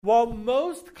While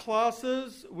most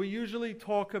classes, we usually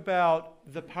talk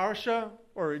about the Parsha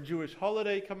or a Jewish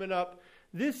holiday coming up.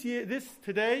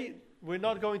 Today, we're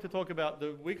not going to talk about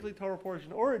the weekly Torah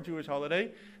portion or a Jewish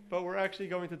holiday, but we're actually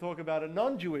going to talk about a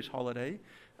non-Jewish holiday.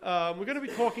 We're going to be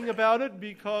talking about it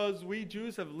because we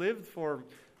Jews have lived for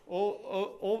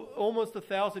almost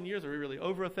 1,000 years, or really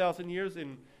over 1,000 years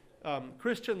in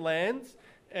Christian lands,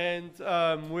 and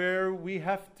where we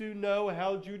have to know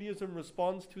how Judaism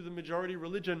responds to the majority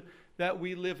religion that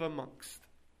we live amongst.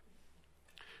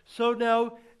 So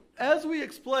now, as we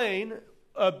explain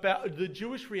about the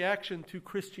Jewish reaction to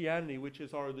Christianity,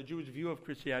 the Jewish view of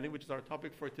Christianity, which is our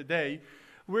topic for today,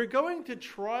 we're going to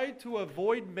try to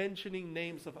avoid mentioning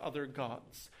names of other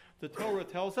gods. The Torah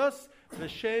tells us,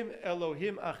 V'shem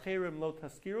Elohim acherim lo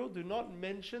taskiru, do not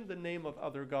mention the name of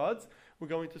other gods. We're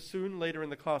going to soon, later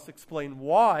in the class, explain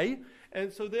why.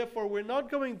 And so therefore, we're not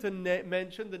going to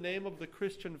mention the name of the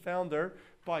Christian founder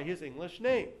by his English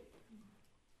name.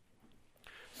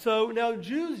 So now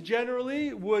Jews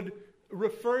generally would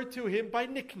refer to him by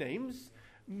nicknames.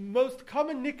 Most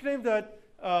common nickname that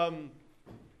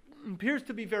appears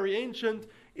to be very ancient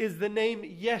is the name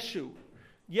Yeshu.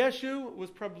 Yeshu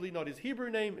was probably not his Hebrew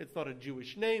name. It's not a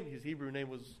Jewish name. His Hebrew name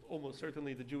was almost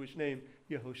certainly the Jewish name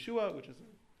Yehoshua, which is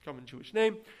a common Jewish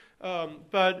name.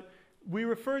 But we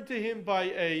referred to him by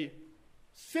a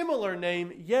similar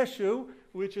name, Yeshu,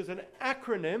 which is an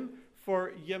acronym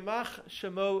for Yamach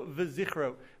Shemo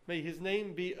V'Zichro. May his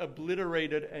name be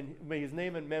obliterated, and may his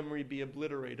name and memory be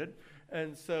obliterated.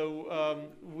 And so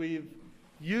we've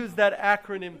used that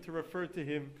acronym to refer to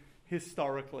him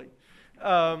historically.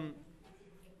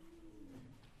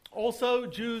 Also,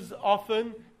 Jews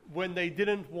often, when they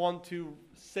didn't want to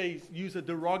use a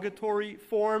derogatory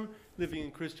form, living in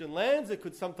Christian lands, it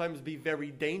could sometimes be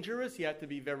very dangerous. You had to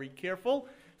be very careful.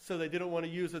 So they didn't want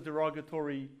to use a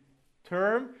derogatory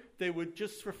term. They would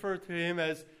just refer to him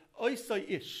as Oisai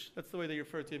Ish. That's the way they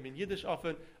refer to him in Yiddish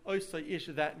often. Oisai Ish,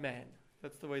 that man.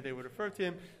 That's the way they would refer to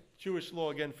him. Jewish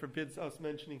law, again, forbids us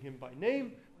mentioning him by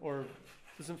name, or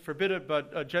doesn't forbid it,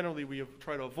 but generally we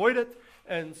try to avoid it.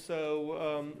 And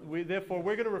so, we're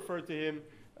going to refer to him,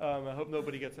 I hope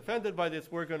nobody gets offended by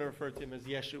this, we're going to refer to him as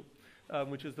Yeshu,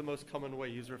 which is the most common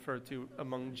way he's referred to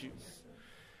among Jews.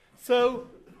 So,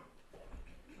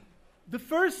 the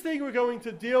first thing we're going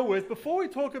to deal with, before we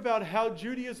talk about how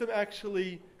Judaism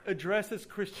actually addresses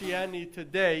Christianity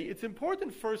today, it's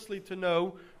important firstly to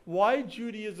know why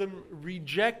Judaism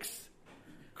rejects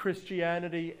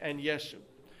Christianity and Yeshu.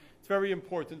 It's very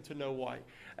important to know why.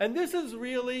 And this is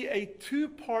really a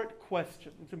two-part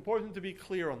question. It's important to be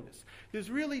clear on this. There's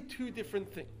really two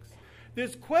different things.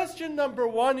 There's question number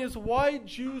one is why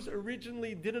Jews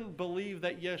originally didn't believe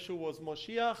that Yeshua was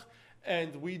Moshiach.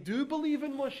 And we do believe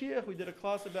in Moshiach. We did a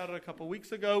class about it a couple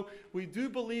weeks ago. We do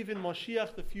believe in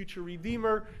Moshiach, the future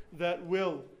Redeemer, that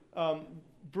will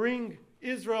bring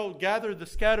Israel, gather the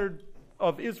scattered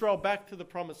of Israel back to the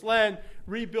Promised Land,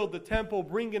 rebuild the temple,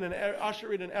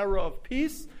 usher in an era of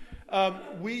peace.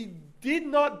 We did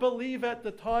not believe at the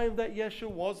time that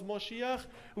Yeshua was Moshiach.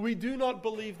 We do not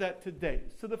believe that today.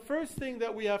 So the first thing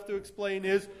that we have to explain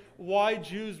is why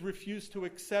Jews refuse to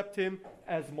accept him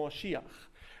as Moshiach.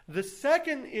 The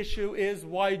second issue is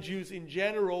why Jews in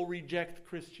general reject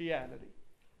Christianity.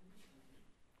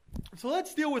 So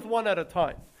let's deal with one at a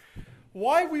time.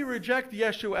 Why we reject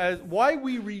Yeshua as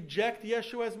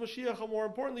Mashiach, or more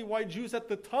importantly, why Jews at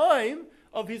the time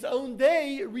of his own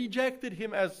day rejected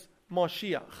him as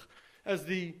Mashiach, as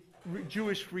the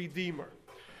Jewish Redeemer.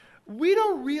 We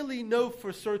don't really know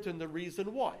for certain the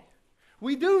reason why.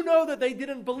 We do know that they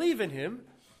didn't believe in him,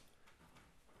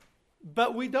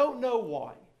 but we don't know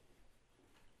why.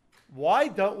 Why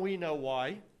don't we know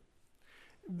why?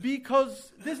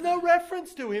 Because there's no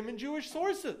reference to him in Jewish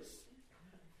sources.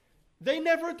 They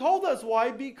never told us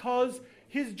why, because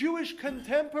his Jewish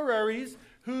contemporaries,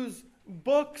 whose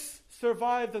books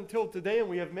survived until today, and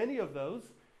we have many of those,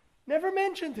 never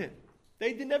mentioned him.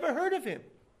 They never heard of him.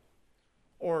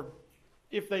 Or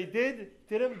if they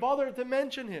didn't bother to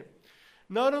mention him.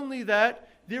 Not only that,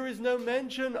 there is no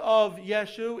mention of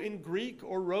Yeshu in Greek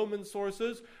or Roman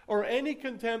sources or any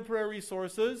contemporary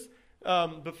sources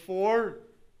before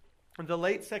the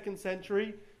late 2nd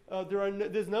century.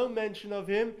 There's no mention of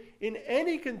him in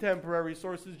any contemporary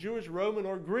sources, Jewish, Roman,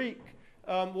 or Greek,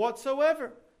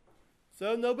 whatsoever.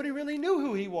 So nobody really knew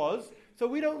who he was. So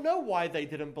we don't know why they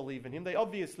didn't believe in him. They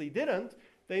obviously didn't.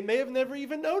 They may have never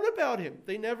even known about him.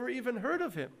 They never even heard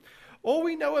of him. All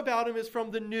we know about him is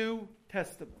from the New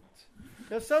Testament.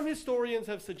 Now, some historians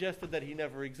have suggested that he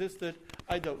never existed.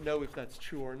 I don't know if that's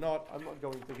true or not. I'm not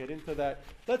going to get into that.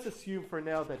 Let's assume for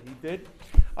now that he did.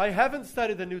 I haven't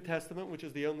studied the New Testament, which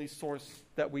is the only source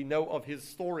that we know of his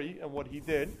story and what he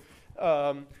did.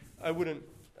 I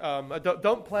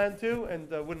don't plan to, and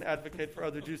wouldn't advocate for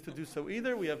other Jews to do so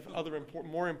either. We have other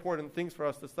more important things for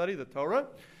us to study, the Torah.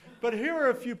 But here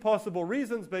are a few possible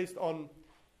reasons based on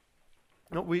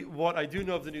what I do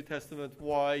know of the New Testament,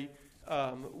 why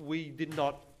we did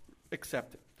not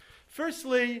accept it.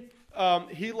 Firstly,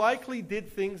 he likely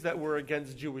did things that were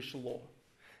against Jewish law.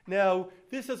 Now,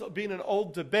 this has been an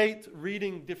old debate,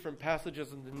 reading different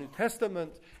passages in the New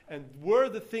Testament, and were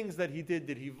the things that he did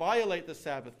he violate the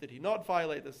Sabbath? Did he not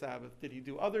violate the Sabbath? Did he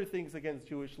do other things against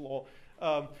Jewish law?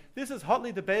 This is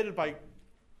hotly debated by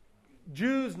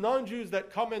Jews, non-Jews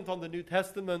that comment on the New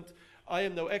Testament. I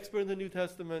am no expert in the New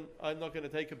Testament. I'm not going to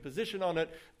take a position on it.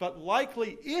 But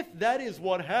likely, if that is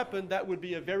what happened, that would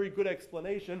be a very good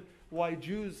explanation why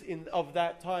Jews of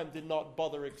that time did not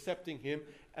bother accepting him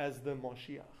as the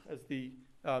Moshiach, as the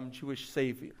Jewish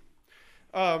Savior.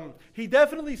 He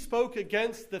definitely spoke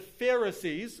against the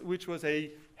Pharisees, which was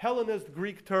a Hellenist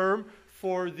Greek term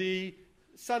for the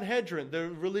Sanhedrin, the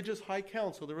religious high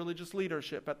council, the religious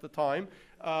leadership at the time.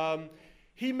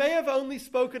 He may have only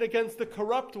spoken against the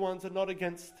corrupt ones and not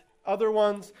against other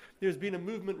ones. There's been a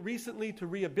movement recently to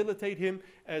rehabilitate him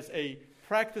as a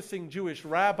practicing Jewish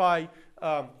rabbi.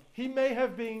 He may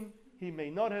have been, he may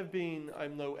not have been.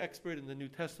 I'm no expert in the New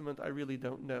Testament. I really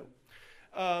don't know.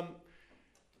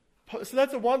 So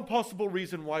that's one possible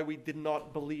reason why we did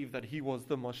not believe that he was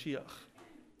the Mashiach.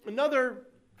 Another,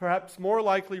 perhaps more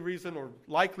likely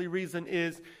reason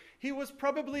is he was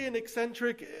probably an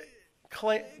eccentric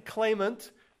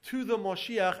claimant to the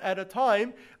Moshiach at a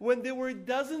time when there were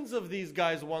dozens of these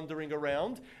guys wandering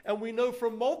around, and we know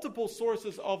from multiple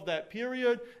sources of that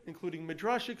period, including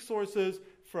Midrashic sources,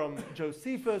 from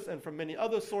Josephus and from many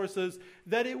other sources,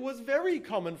 that it was very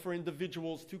common for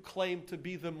individuals to claim to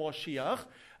be the Moshiach.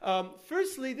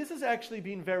 Firstly, this has actually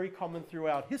been very common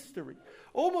throughout history.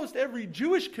 Almost every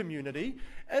Jewish community,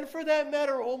 and for that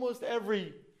matter, almost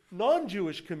every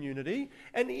non-Jewish community,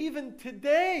 and even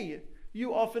today,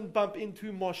 you often bump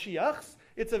into Moshiachs.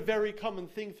 It's a very common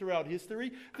thing throughout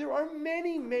history. There are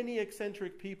many, many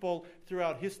eccentric people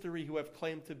throughout history who have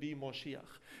claimed to be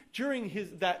Moshiach. During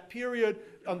that period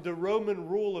under Roman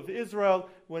rule of Israel,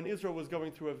 when Israel was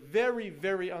going through a very,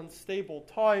 very unstable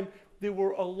time, there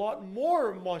were a lot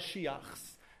more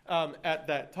Moshiachs at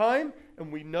that time,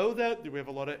 and we know that. We have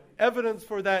a lot of evidence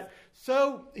for that.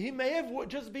 So he may have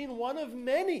just been one of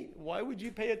many. Why would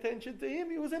you pay attention to him?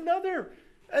 He was another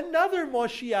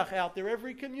Moshiach out there.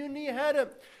 Every community had him.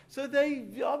 So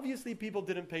obviously people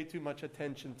didn't pay too much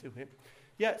attention to him.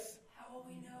 Yes? How will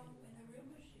we know when the real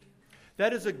Moshiach?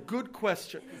 That is a good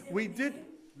question. Next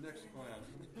class.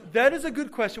 That is a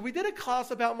good question. We did a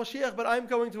class about Moshiach, but I'm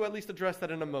going to at least address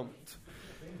that in a moment.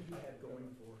 The thing he had going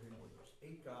for him was those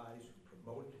 8 guys who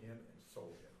promoted him and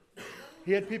sold him.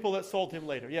 He had people that sold him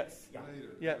later. Yes. Yeah. Later.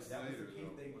 Yes. That was the key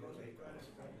thing with those 8 guys.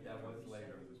 That was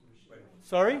later.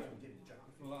 Sorry?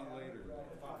 A lot later.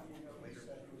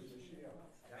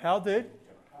 How did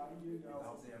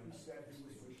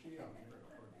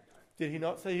he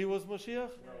not say he was Moshiach?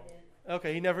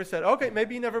 Okay, he never said. Okay,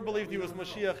 maybe he never believed he was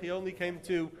Moshiach. He only came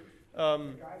to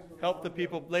help the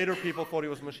people. Later people thought he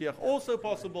was Moshiach. Also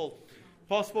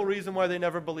possible reason why they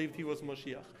never believed he was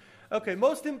Moshiach. Okay,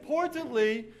 most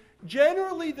importantly,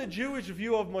 generally the Jewish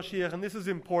view of Moshiach, and this is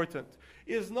important,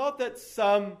 is not that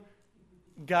some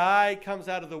guy comes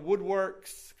out of the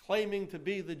woodworks claiming to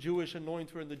be the Jewish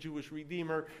anointer and the Jewish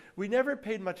redeemer. We never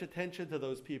paid much attention to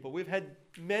those people. We've had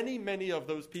many, many of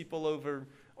those people over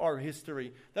our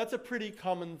history. That's a pretty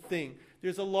common thing.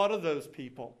 There's a lot of those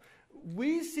people.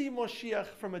 We see Moshiach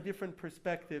from a different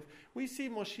perspective. We see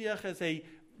Moshiach as a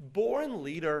born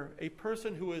leader, a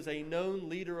person who is a known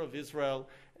leader of Israel,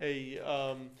 a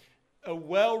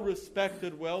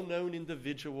well-respected, well-known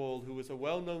individual who is a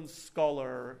well-known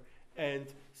scholar. And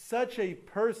such a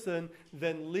person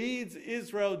then leads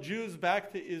Israel, Jews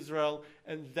back to Israel,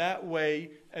 and that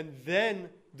way, and then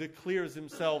declares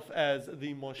himself as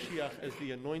the Moshiach, as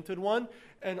the anointed one.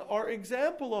 And our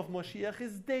example of Moshiach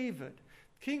is David.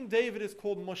 King David is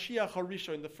called Moshiach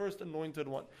HaRishon, the first anointed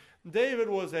one. David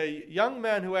was a young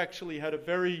man who actually had a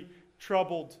very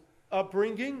troubled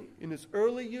upbringing in his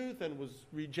early youth and was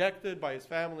rejected by his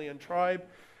family and tribe.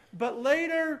 But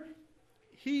later,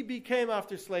 he became,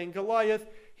 after slaying Goliath,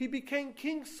 he became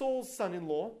King Saul's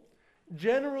son-in-law,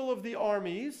 general of the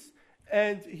armies,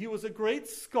 and he was a great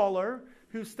scholar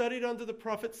who studied under the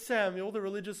prophet Samuel, the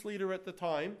religious leader at the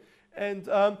time, and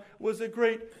was a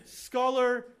great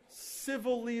scholar,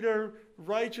 civil leader,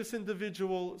 righteous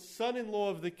individual, son-in-law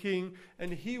of the king,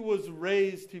 and he was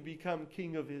raised to become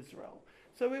king of Israel.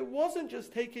 So it wasn't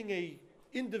just taking a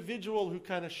individual who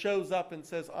kind of shows up and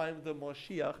says, I'm the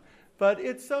Moshiach, but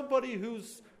it's somebody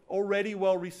who's already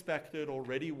well respected,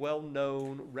 already well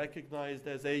known, recognized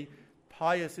as a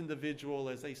pious individual,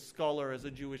 as a scholar, as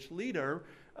a Jewish leader,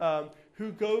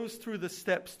 who goes through the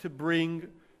steps to bring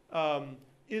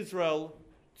Israel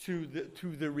to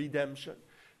the redemption.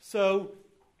 So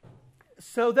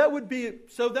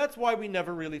that's why we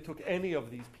never really took any of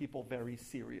these people very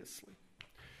seriously.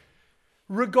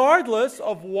 Regardless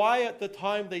of why at the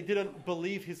time they didn't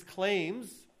believe his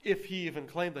claims, if he even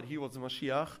claimed that he was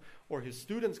Moshiach, or his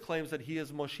students' claims that he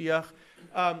is Moshiach,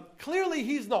 clearly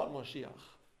he's not Moshiach,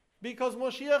 because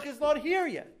Moshiach is not here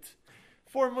yet.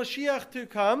 For Moshiach to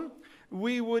come,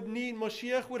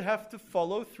 Moshiach would have to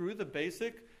follow through the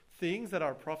basic things that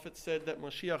our prophet said that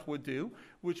Moshiach would do,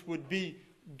 which would be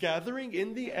gathering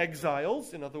in the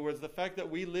exiles. In other words, the fact that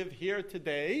we live here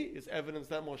today is evidence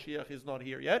that Moshiach is not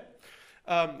here yet.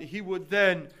 He would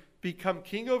then become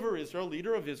king over Israel,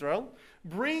 leader of Israel,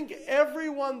 bring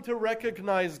everyone to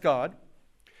recognize God,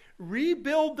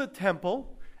 rebuild the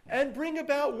temple, and bring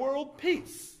about world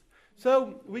peace.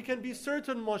 So we can be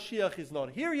certain Moshiach is not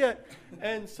here yet,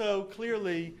 and so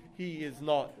clearly he is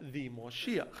not the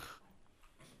Moshiach.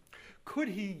 Could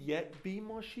he yet be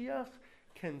Moshiach?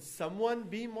 Can someone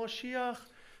be Moshiach?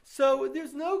 So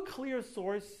there's no clear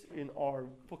source in our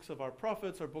books of our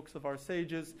prophets or books of our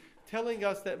sages telling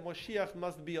us that Moshiach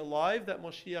must be alive, that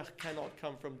Moshiach cannot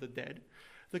come from the dead.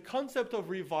 The concept of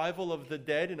revival of the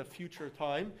dead in a future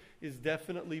time is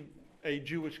definitely a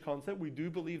Jewish concept. We do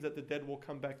believe that the dead will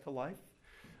come back to life.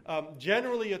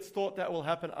 Generally, it's thought that will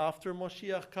happen after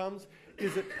Moshiach comes.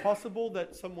 Is it possible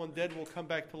that someone dead will come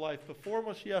back to life before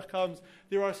Moshiach comes?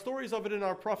 There are stories of it in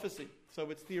our prophecy, so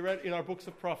it's in our books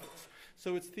of prophets.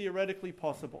 So it's theoretically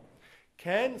possible.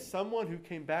 Can someone who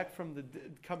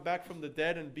come back from the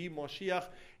dead and be Moshiach?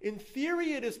 In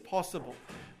theory, it is possible.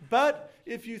 But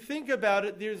if you think about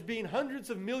it, there's been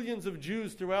hundreds of millions of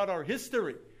Jews throughout our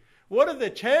history. What are the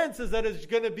chances that it's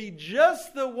going to be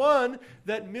just the one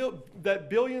that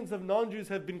billions of non-Jews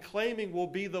have been claiming will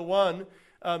be the one?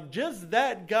 Just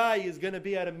that guy is going to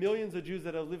be out of millions of Jews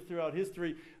that have lived throughout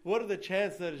history. What are the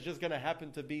chances that it's just going to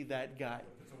happen to be that guy?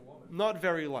 Not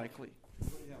very likely.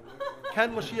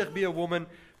 Can Mashiach be a woman?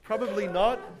 Probably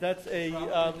not. That's a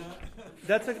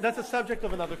subject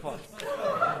of another class.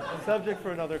 A subject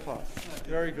for another class.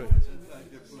 Very good.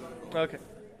 Okay.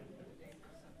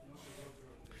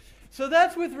 So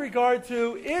that's with regard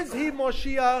to, is he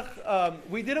Moshiach?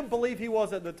 We didn't believe he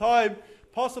was at the time.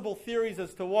 Possible theories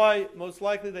as to why. Most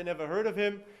likely they never heard of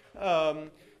him.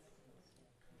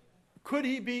 Could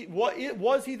he be,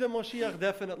 was he the Moshiach?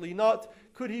 Definitely not.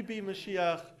 Could he be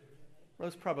Mashiach?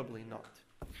 Most probably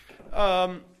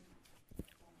not.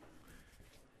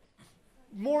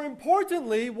 More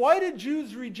importantly, why did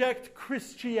Jews reject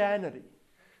Christianity?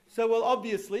 So, well,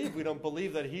 obviously, if we don't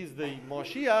believe that he's the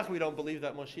Moshiach, we don't believe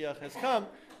that Moshiach has come,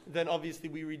 then obviously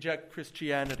we reject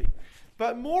Christianity.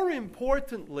 But more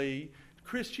importantly,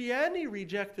 Christianity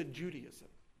rejected Judaism.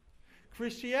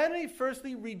 Christianity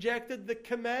firstly rejected the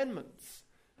commandments.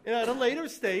 At a later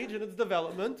stage in its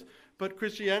development, but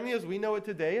Christianity as we know it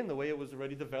today and the way it was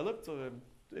already developed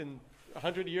in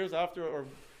 100 years after, or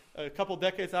a couple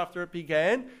decades after it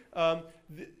began,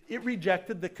 it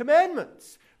rejected the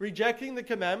commandments. Rejecting the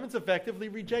commandments effectively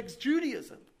rejects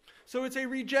Judaism. So it's a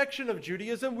rejection of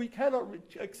Judaism. We cannot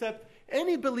accept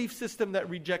any belief system that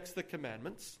rejects the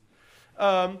commandments.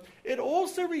 It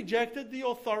also rejected the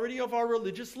authority of our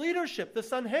religious leadership. The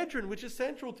Sanhedrin, which is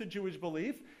central to Jewish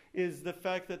belief, is the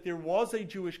fact that there was a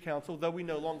Jewish council, though we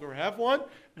no longer have one.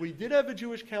 We did have a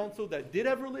Jewish council that did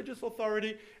have religious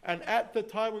authority, and at the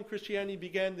time when Christianity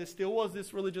began, there still was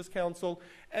this religious council,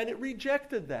 and it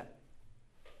rejected that.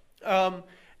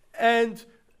 And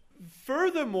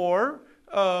furthermore,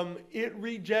 it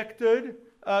rejected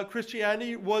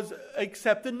Christianity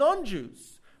accepted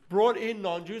non-Jews, brought in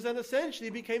non-Jews, and essentially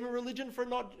became a religion for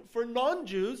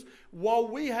non-Jews, while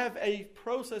we have a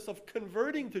process of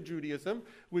converting to Judaism,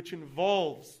 which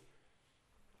involves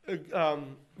a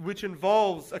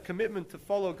commitment to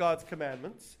follow God's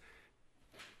commandments.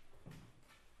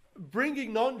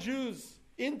 Bringing non-Jews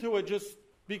into it just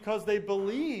because they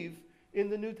believe in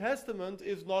the New Testament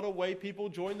is not a way people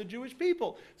join the Jewish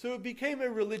people. So it became a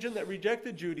religion that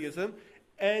rejected Judaism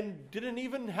and didn't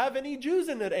even have any Jews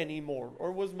in it anymore,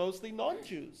 or was mostly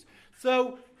non-Jews.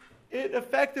 So it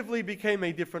effectively became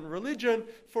a different religion.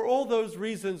 For all those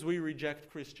reasons, we reject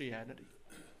Christianity.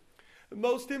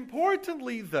 Most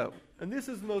importantly, though, and this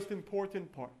is the most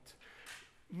important part,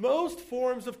 most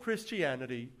forms of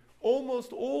Christianity,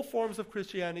 almost all forms of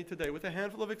Christianity today, with a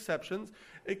handful of exceptions,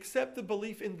 accept the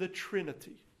belief in the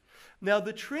Trinity. Now,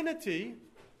 the Trinity,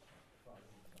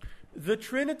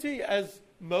 as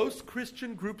most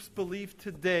Christian groups believe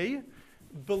today,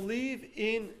 believe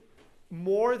in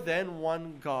more than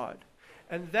one God.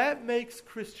 And that makes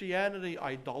Christianity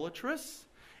idolatrous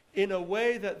in a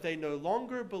way that they no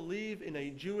longer believe in a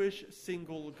Jewish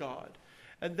single God.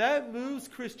 And that moves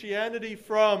Christianity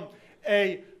from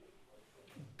a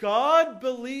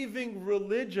God-believing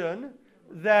religion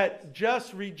that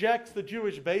just rejects the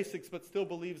Jewish basics but still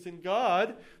believes in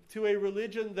God to a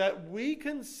religion that we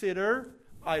consider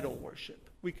idol worship.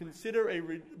 We consider a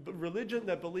religion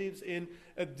that believes in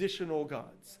additional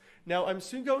gods. Now, I'm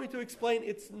soon going to explain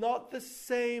it's not the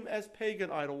same as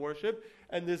pagan idol worship,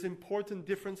 and there's important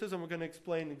differences, and we're going to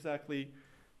explain exactly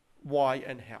why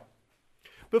and how.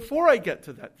 Before I get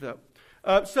to that, though,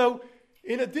 so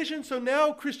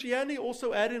now Christianity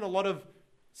also added in a lot of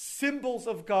symbols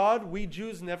of God. We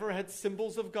Jews never had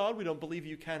symbols of God. We don't believe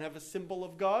you can have a symbol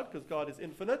of God because God is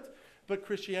infinite. But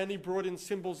Christianity brought in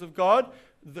symbols of God,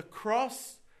 the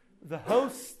cross, the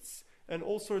hosts, and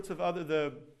all sorts of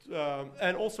other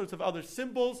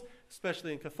symbols,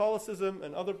 especially in Catholicism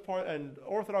and and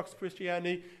Orthodox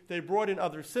Christianity. They brought in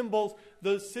other symbols.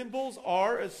 Those symbols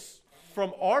are,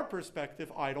 from our perspective,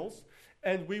 idols,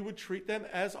 and we would treat them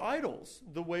as idols,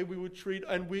 the way we would treat,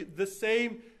 the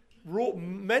same rule,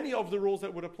 many of the rules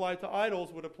that would apply to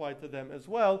idols would apply to them as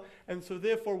well. And so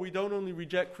therefore we don't only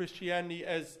reject Christianity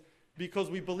because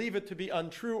we believe it to be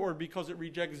untrue or because it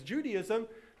rejects Judaism,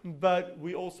 but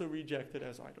we also reject it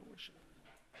as idol worship.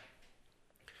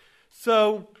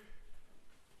 So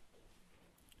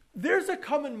there's a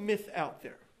common myth out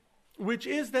there, which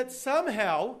is that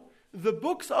somehow the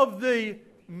books of the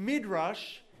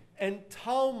Midrash and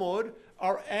Talmud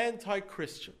are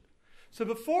anti-Christian. So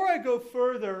before I go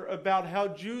further about how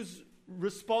Jews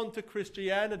respond to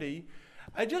Christianity,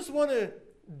 I just want to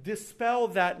dispel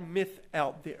that myth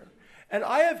out there. And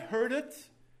I have heard it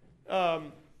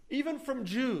even from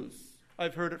Jews.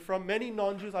 I've heard it from many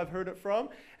non-Jews. I've heard it from.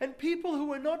 And people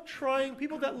who are not trying,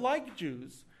 people that like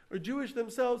Jews or Jewish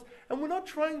themselves, and we're not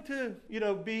trying to,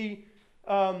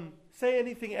 say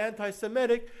anything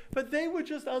anti-Semitic, but they were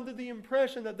just under the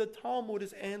impression that the Talmud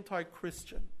is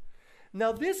anti-Christian.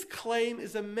 Now, this claim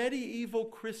is a medieval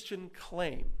Christian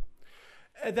claim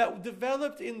that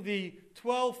developed in the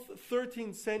 12th,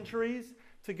 13th centuries,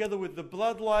 together with the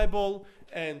blood libel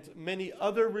and many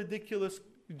other ridiculous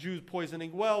Jews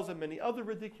poisoning wells and many other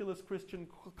ridiculous Christian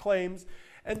claims.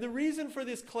 And the reason for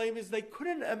this claim is they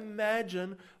couldn't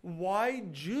imagine why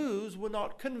Jews were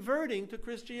not converting to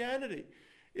Christianity.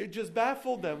 It just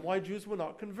baffled them why Jews were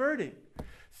not converting.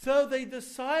 So they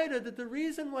decided that the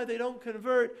reason why they don't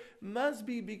convert must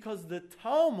be because the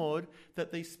Talmud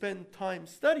that they spend time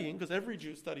studying, because every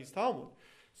Jew studies Talmud,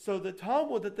 so the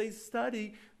Talmud that they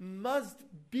study must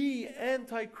be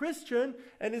anti-Christian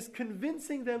and is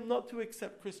convincing them not to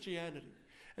accept Christianity.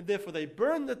 And therefore they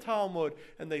burned the Talmud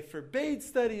and they forbade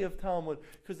study of Talmud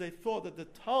because they thought that the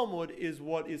Talmud is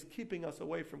what is keeping us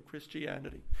away from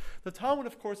Christianity. The Talmud,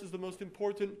 of course, is the most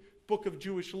important book of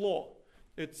Jewish law.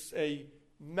 It's a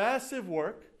massive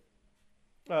work.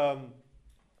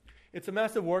 It's a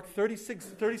massive work,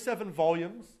 37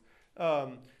 volumes,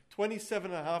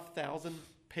 27,500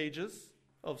 pages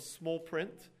of small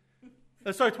print.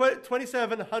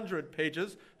 2,700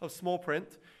 pages of small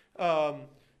print.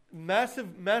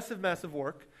 Massive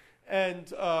work,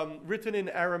 and written in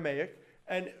Aramaic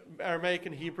and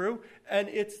Hebrew, and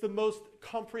it's the most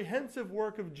comprehensive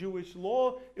work of Jewish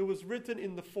law. It was written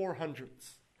in the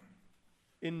 400s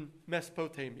in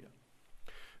Mesopotamia.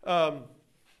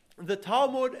 The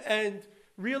Talmud and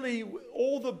really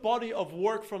all the body of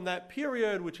work from that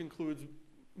period, which includes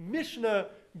Mishnah,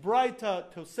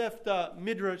 Braita, Tosefta,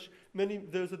 Midrash,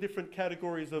 there's different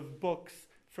categories of books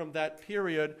from that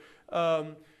period.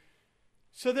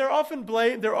 So they're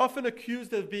often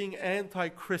accused of being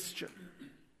anti-Christian.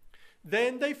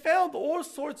 Then they found all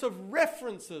sorts of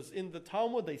references in the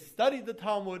Talmud. They studied the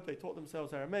Talmud. They taught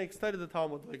themselves Aramaic, studied the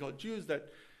Talmud. They got Jews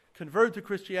that converted to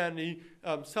Christianity,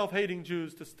 self-hating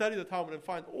Jews, to study the Talmud and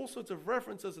find all sorts of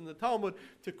references in the Talmud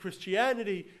to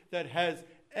Christianity that has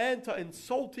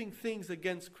insulting things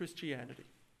against Christianity.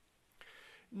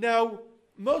 Now,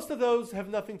 most of those have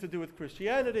nothing to do with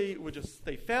Christianity.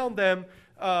 They found them.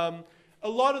 A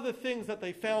lot of the things that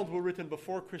they found were written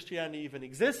before Christianity even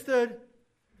existed.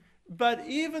 But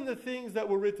even the things that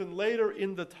were written later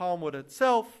in the Talmud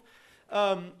itself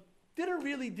didn't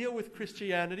really deal with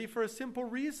Christianity for a simple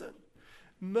reason.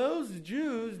 most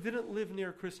Jews didn't live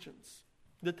near Christians.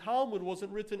 The Talmud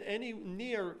wasn't written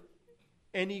near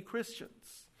any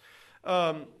Christians.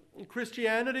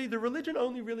 Christianity, the religion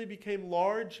only really became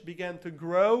large, began to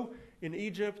grow in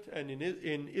Egypt and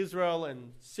in Israel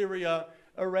and Syria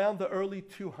around the early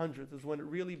 200s is when it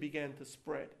really began to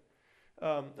spread.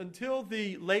 Until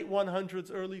the late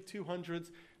 100s, early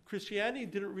 200s, Christianity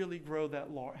didn't really grow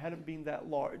that large, hadn't been that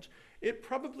large. It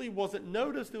probably wasn't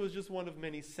noticed, it was just one of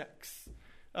many sects.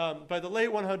 By the late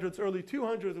 100s, early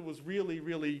 200s, it was really,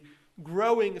 really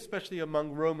growing, especially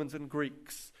among Romans and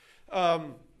Greeks.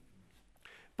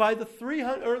 By the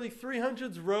early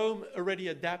 300s, Rome already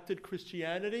adapted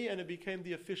Christianity and it became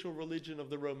the official religion of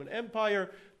the Roman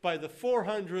Empire. By the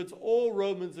 400s, all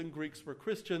Romans and Greeks were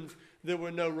Christians. There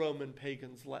were no Roman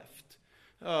pagans left.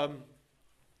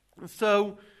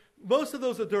 So most of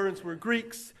those adherents were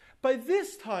Greeks. By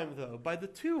this time, though, by the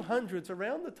 200s,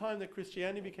 around the time that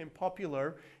Christianity became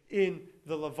popular in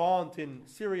the Levant, in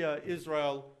Syria,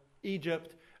 Israel,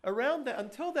 Egypt,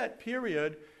 until that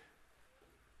period,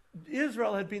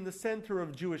 Israel had been the center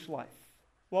of Jewish life.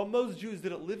 While most Jews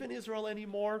didn't live in Israel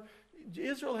anymore,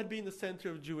 Israel had been the center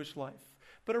of Jewish life.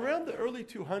 But around the early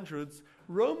 200s,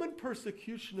 Roman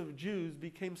persecution of Jews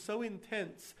became so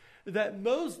intense that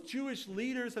most Jewish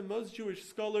leaders and most Jewish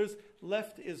scholars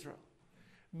left Israel.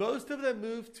 Most of them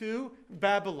moved to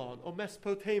Babylon or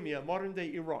Mesopotamia,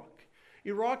 modern-day Iraq.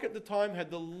 Iraq at the time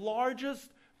had the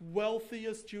largest,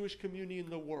 wealthiest Jewish community in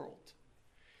the world.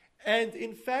 And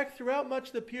in fact, throughout much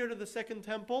of the period of the Second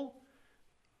Temple,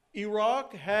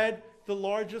 Iraq had the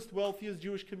largest, wealthiest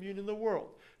Jewish community in the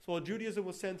world. So while Judaism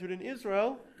was centered in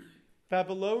Israel,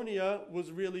 Babylonia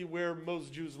was really where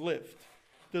most Jews lived.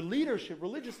 The leadership,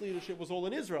 religious leadership, was all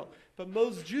in Israel. But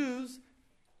most Jews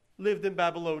lived in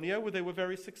Babylonia, where they were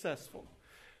very successful.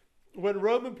 When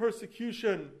Roman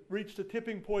persecution reached a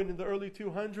tipping point in the early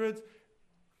 200s,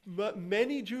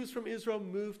 many Jews from Israel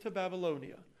moved to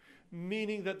Babylonia,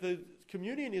 meaning that the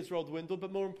community in Israel dwindled,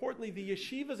 but more importantly, the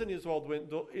yeshivas in Israel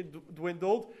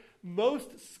dwindled.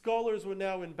 Most scholars were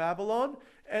now in Babylon,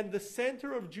 and the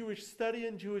center of Jewish study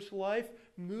and Jewish life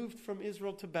moved from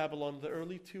Israel to Babylon in the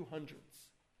early 200s.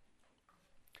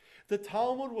 The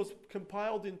Talmud was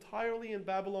compiled entirely in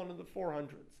Babylon in the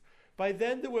 400s. By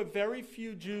then, there were very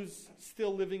few Jews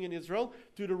still living in Israel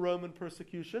due to Roman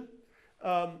persecution.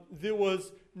 There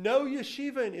was no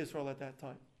yeshiva in Israel at that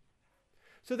time.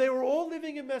 So they were all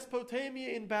living in Mesopotamia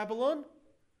in Babylon,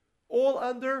 all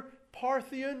under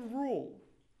Parthian rule.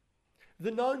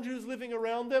 The non-Jews living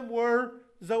around them were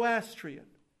Zoroastrian.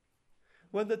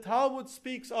 When the Talmud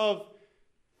speaks of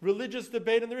religious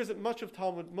debate, and there isn't much of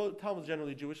Talmud is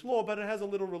generally Jewish law, but it has a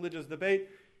little religious debate.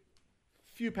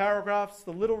 Few paragraphs,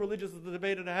 the little religious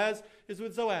debate it has is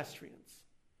with Zoroastrians.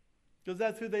 Because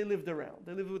that's who they lived around.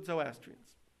 They lived with Zoroastrians.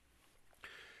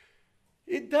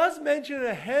 It does mention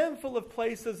a handful of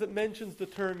places it mentions the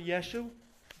term Yeshu.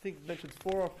 I think it mentions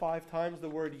 4 or 5 times the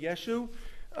word Yeshu.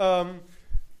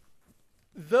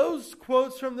 Those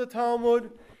quotes from the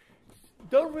Talmud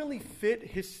don't really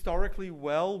fit historically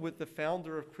well with the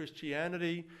founder of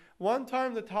Christianity. One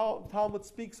time the Talmud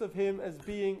speaks of him as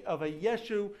being of a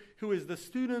Yeshu who is the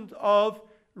student of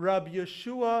Rabbi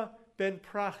Yeshua ben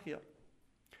Prachia.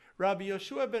 Rabbi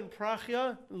Yeshua ben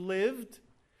Prachia lived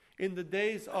in the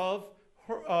days of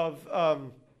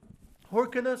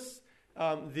Hyrcanus,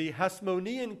 the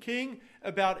Hasmonean king,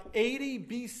 about 80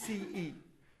 BCE,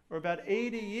 or about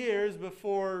 80 years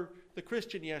before the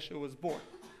Christian Yeshua was born.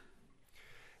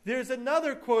 There's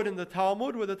another quote in the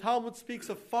Talmud where the Talmud speaks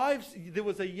of 5. There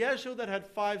was a Yeshua that had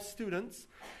 5 students,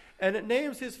 and it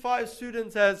names his 5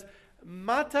 students as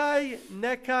Matai,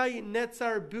 Nekai,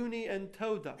 Netzar, Buni, and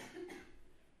Toda.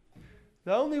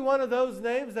 The only one of those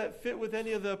names that fit with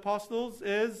any of the apostles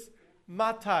is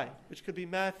Matai, which could be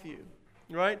Matthew,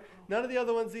 right? None of the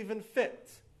other ones even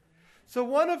fit. So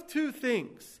one of two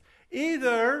things.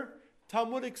 Either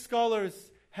Talmudic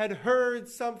scholars had heard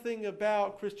something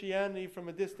about Christianity from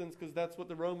a distance because that's what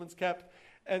the Romans kept,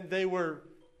 and they were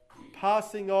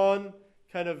passing on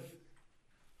kind of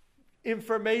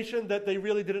information that they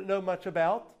really didn't know much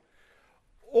about,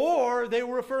 or they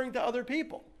were referring to other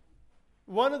people.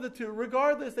 One of the two.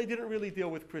 Regardless, they didn't really deal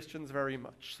with Christians very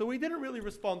much. So we didn't really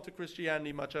respond to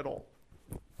Christianity much at all.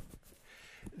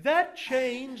 That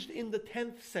changed in the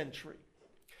 10th century.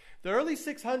 The early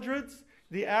 600s,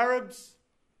 the Arabs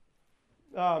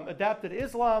adapted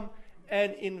Islam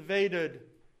and invaded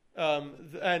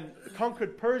and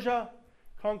conquered Persia,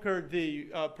 conquered the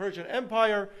Persian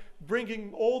Empire,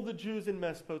 bringing all the Jews in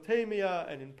Mesopotamia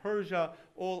and in Persia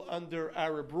all under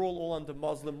Arab rule, all under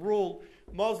Muslim rule.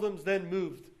 Muslims then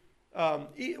moved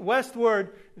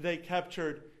westward. They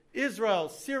captured Israel,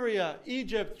 Syria,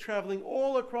 Egypt, traveling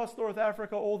all across North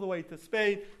Africa, all the way to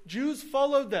Spain. Jews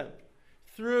followed them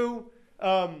through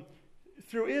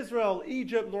Israel,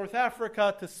 Egypt, North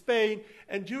Africa, to Spain,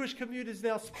 and Jewish communities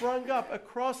now sprung up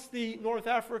across the North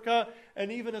Africa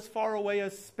and even as far away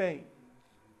as Spain.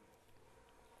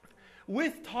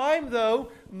 With time,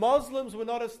 though, Muslims were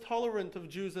not as tolerant of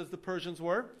Jews as the Persians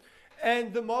were,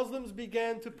 and the Muslims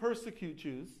began to persecute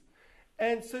Jews.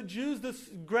 And so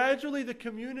gradually the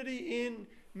community in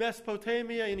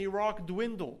Mesopotamia, in Iraq,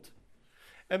 dwindled.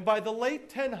 And by the late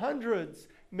 1000s,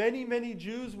 many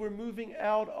Jews were moving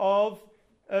out of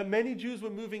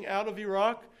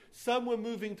Iraq. Some were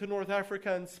moving to North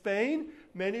Africa and Spain.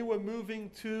 Many were moving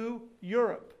to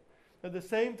Europe. At the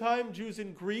same time, Jews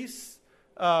in Greece,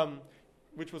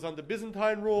 which was under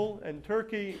Byzantine rule, and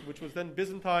Turkey, which was then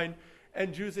Byzantine,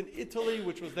 and Jews in Italy,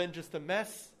 which was then just a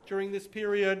mess during this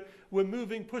period, were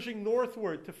pushing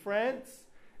northward to France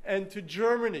and to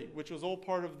Germany, which was all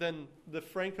part of then the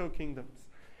Franco kingdoms.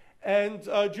 And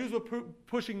Jews were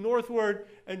pushing northward,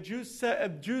 and Jews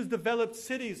developed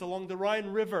cities along the Rhine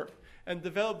River and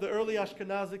developed the early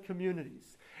Ashkenazic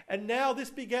communities. And now this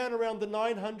began around the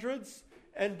 900s,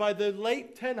 and by the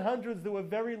late 1000s there were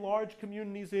very large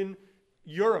communities in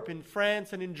Europe, in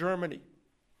France and in Germany.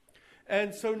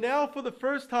 And so now for the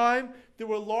first time there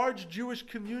were large Jewish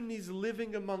communities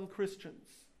living among Christians.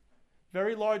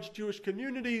 Very large Jewish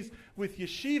communities with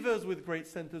yeshivas, with great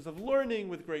centers of learning,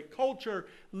 with great culture,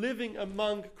 living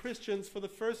among Christians. For the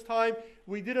first time,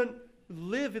 we didn't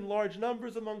live in large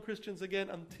numbers among Christians again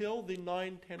until the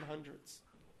 900s.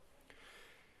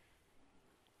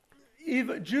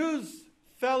 Jews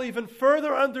fell even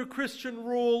further under Christian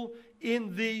rule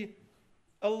in the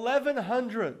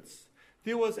 1100s.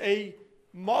 There was a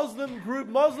Muslim group.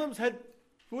 Muslims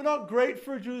were not great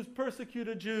for Jews,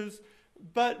 persecuted Jews,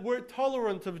 but were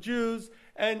tolerant of Jews,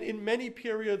 and in many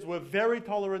periods were very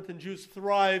tolerant, and Jews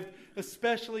thrived,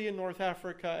 especially in North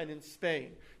Africa and in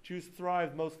Spain. Jews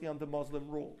thrived mostly under Muslim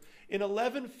rule. In the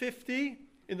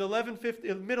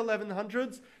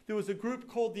mid-1100s, there was a group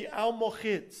called the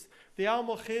Almohads. The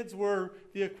Almohads were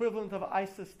the equivalent of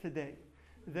ISIS today.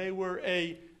 They were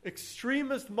a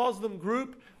extremist Muslim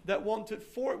group that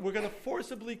were going to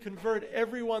forcibly convert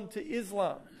everyone to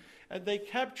Islam. And they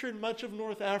captured much of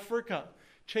North Africa,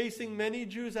 chasing many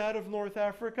Jews out of North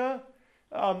Africa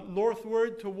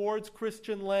northward towards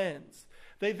Christian lands.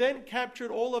 They then captured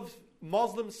all of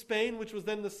Muslim Spain, which was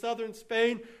then the southern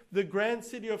Spain, the grand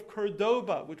city of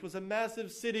Cordoba, which was a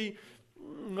massive city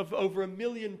of over 1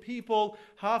 million people,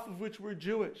 half of which were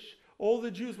Jewish. All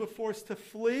the Jews were forced to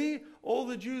flee. All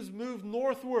the Jews moved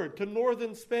northward to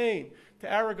northern Spain,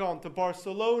 to Aragon, to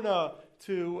Barcelona,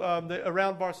 to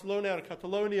around Barcelona and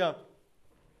Catalonia.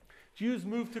 Jews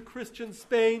moved to Christian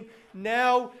Spain.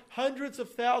 Now, hundreds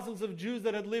of thousands of Jews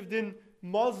that had lived in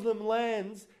Muslim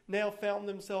lands now found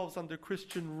themselves under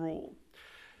Christian rule.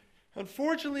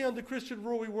 Unfortunately, under Christian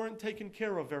rule, we weren't taken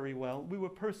care of very well. We were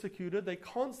persecuted. They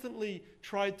constantly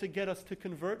tried to get us to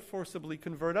forcibly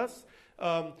convert us.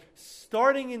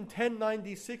 Starting in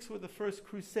 1096 with the first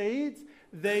Crusades,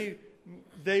 they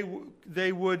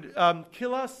would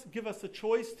kill us, give us a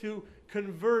choice to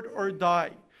convert or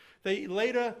die. They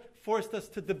later forced us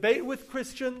to debate with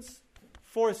Christians,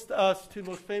 the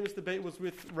most famous debate was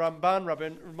with Ramban,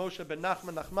 Rabbi Moshe ben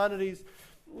Nachmanides.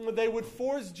 They would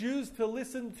force Jews to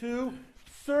listen to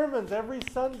sermons every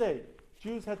Sunday.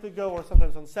 Jews had to go, or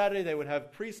sometimes on Saturday, they would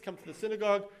have priests come to the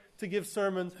synagogue to give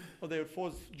sermons, or they would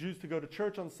force Jews to go to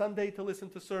church on Sunday to listen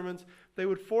to sermons. They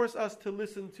would force us to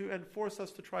listen to and force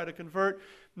us to try to convert.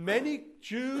 Many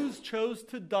Jews chose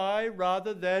to die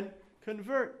rather than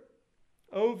convert.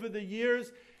 Over the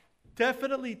years,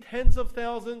 definitely tens of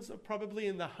thousands, probably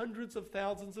in the hundreds of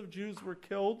thousands of Jews were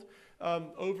killed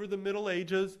over the Middle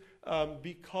Ages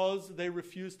because they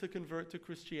refused to convert to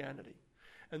Christianity.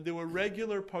 And there were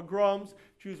regular pogroms.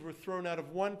 Jews were thrown out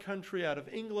of one country, out of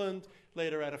England,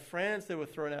 later out of France. They were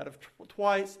thrown out of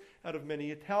twice, out of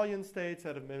many Italian states,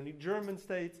 out of many German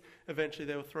states. Eventually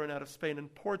they were thrown out of Spain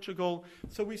and Portugal.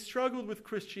 So we struggled with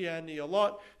Christianity a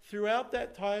lot. Throughout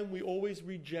that time, we always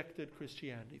rejected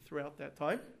Christianity. Throughout that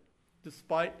time,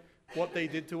 despite what they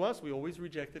did to us, we always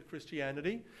rejected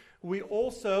Christianity. We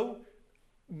also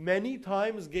many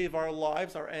times gave our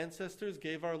lives, our ancestors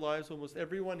gave our lives, almost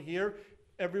everyone here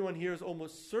is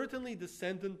almost certainly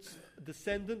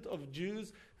descendant of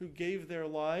Jews who gave their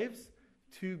lives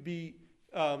to be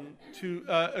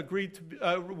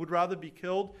would rather be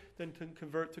killed than to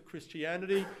convert to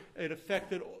Christianity. It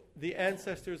affected the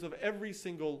ancestors of every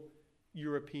single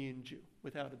European Jew,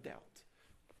 without a doubt.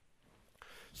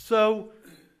 So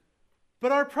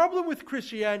But our problem with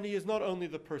Christianity is not only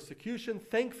the persecution.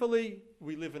 Thankfully,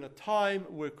 we live in a time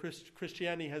where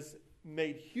Christianity has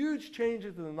made huge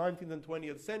changes in the 19th and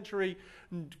 20th century.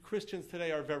 Christians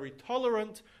today are very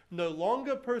tolerant, no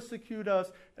longer persecute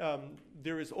us.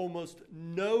 There is almost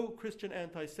no Christian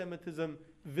anti-Semitism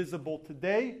visible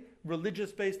today,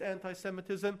 religious-based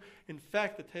anti-Semitism. In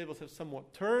fact, the tables have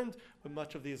somewhat turned, but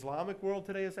much of the Islamic world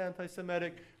today is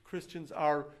anti-Semitic. Christians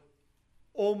are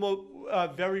almost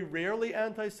very rarely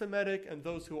anti-Semitic, and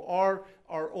those who are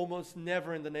almost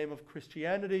never in the name of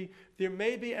Christianity. There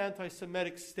may be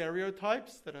anti-Semitic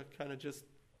stereotypes that are kind of just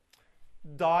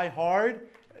die hard.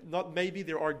 Not maybe,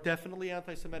 there are definitely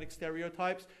anti-Semitic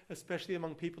stereotypes, especially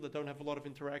among people that don't have a lot of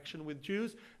interaction with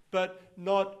Jews, but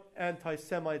not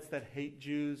anti-Semites that hate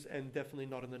Jews, and definitely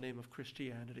not in the name of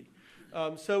Christianity.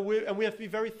 So we have to be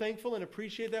very thankful and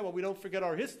appreciate that. While we don't forget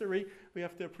our history, we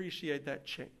have to appreciate that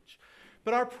change.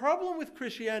 But our problem with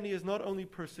Christianity is not only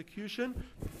persecution,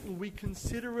 we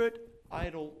consider it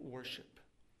idol worship.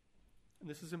 And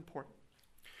this is important.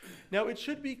 Now, it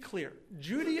should be clear,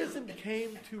 Judaism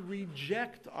came to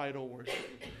reject idol worship.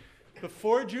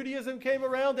 Before Judaism came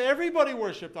around, everybody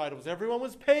worshipped idols. Everyone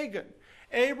was pagan.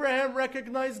 Abraham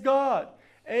recognized God.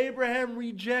 Abraham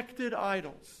rejected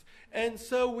idols. And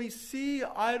so we see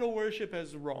idol worship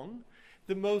as wrong.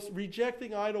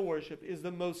 Rejecting idol worship is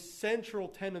the most central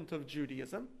tenet of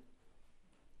Judaism.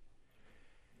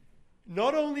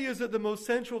 Not only is it the most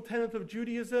central tenet of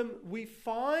Judaism, we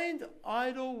find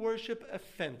idol worship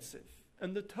offensive.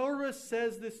 And the Torah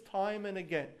says this time and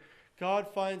again. God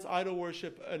finds idol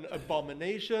worship an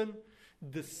abomination,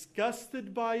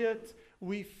 disgusted by it.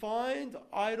 We find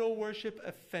idol worship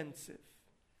offensive.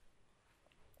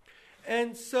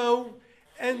 And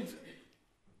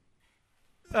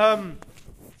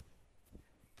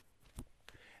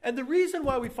the reason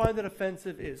why we find it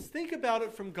offensive is, think about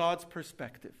it from God's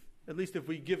perspective. At least if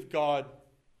we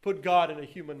put God in a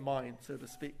human mind, so to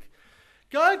speak.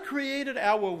 God created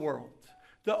our world,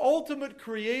 the ultimate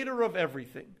creator of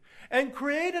everything, and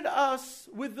created us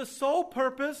with the sole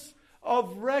purpose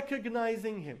of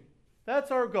recognizing Him.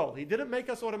 That's our goal. He didn't make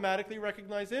us automatically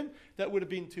recognize Him. That would have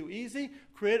been too easy.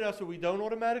 Created us so we don't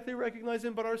automatically recognize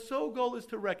Him, but our sole goal is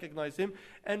to recognize Him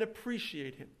and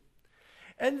appreciate Him.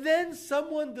 And then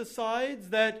someone decides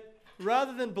that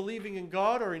rather than believing in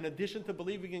God, or in addition to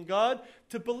believing in God,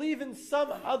 to believe in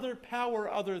some other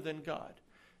power other than God.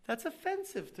 That's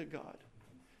offensive to God.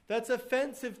 That's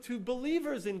offensive to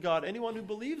believers in God. Anyone who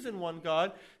believes in one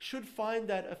God should find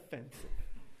that offensive.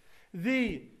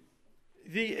 The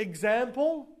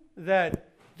example that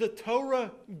the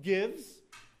Torah gives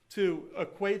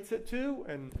equates it to,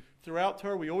 and throughout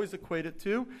Torah we always equate it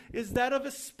to, is that of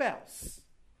a spouse.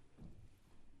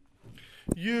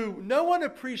 No one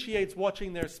appreciates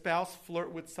watching their spouse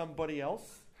flirt with somebody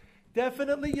else.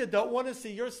 Definitely you don't want to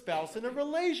see your spouse in a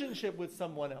relationship with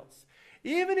someone else.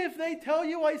 Even if they tell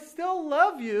you, I still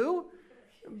love you,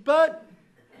 but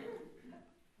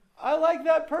I like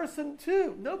that person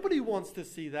too. Nobody wants to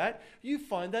see that. You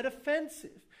find that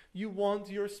offensive. You want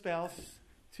your spouse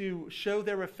to show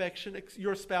their affection,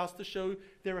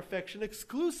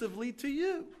 exclusively to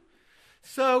you.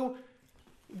 So,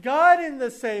 God, in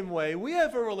the same way, we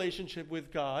have a relationship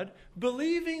with God,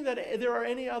 believing that there are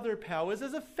any other powers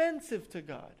is offensive to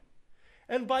God.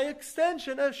 And by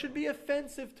extension, it should be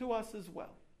offensive to us as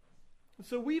well.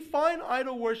 So we find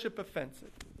idol worship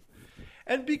offensive.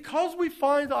 And because we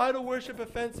find idol worship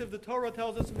offensive, the Torah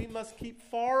tells us we must keep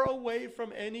far away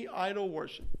from any idol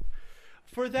worship.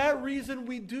 For that reason,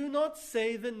 we do not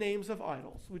say the names of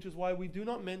idols, which is why we do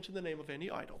not mention the name of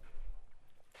any idol.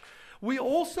 We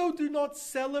also do not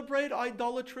celebrate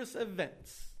idolatrous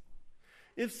events.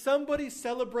 If somebody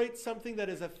celebrates something that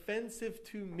is offensive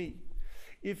to me,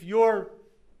 if your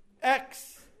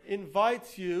ex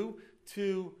invites you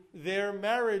to their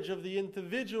marriage of the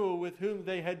individual with whom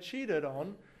they had cheated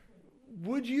on,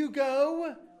 would you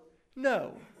go?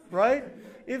 No, right?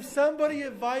 If somebody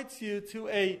invites you to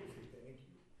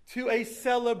a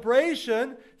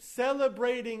celebration,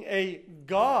 celebrating a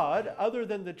God other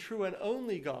than the true and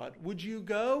only God, would you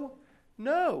go?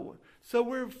 No.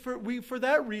 So for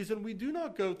that reason, we do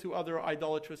not go to other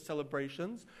idolatrous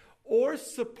celebrations or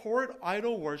support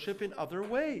idol worship in other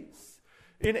ways,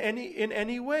 in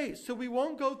any way. So we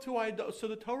won't go to So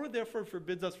the Torah therefore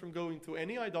forbids us from going to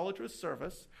any idolatrous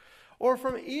service, or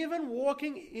from even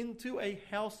walking into a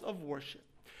house of worship.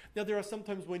 Now, there are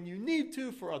sometimes when you need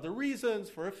to, for other reasons,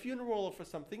 for a funeral or for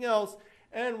something else,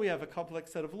 and we have a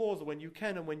complex set of laws when you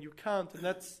can and when you can't, and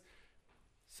that's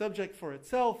subject for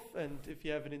itself, and if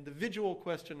you have an individual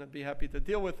question, I'd be happy to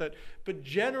deal with it. But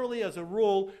generally, as a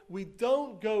rule, we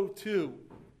don't go to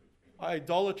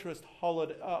idolatrous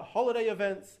holiday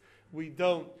events. We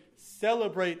don't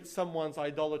celebrate someone's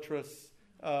idolatrous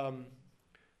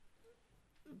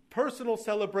personal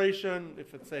celebration,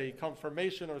 if it's a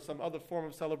confirmation or some other form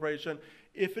of celebration,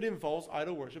 if it involves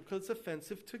idol worship, because it's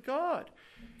offensive to God.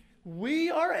 We,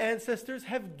 our ancestors,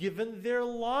 have given their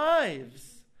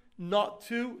lives not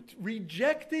to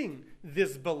rejecting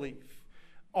this belief.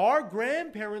 Our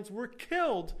grandparents were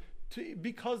killed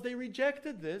because they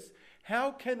rejected this.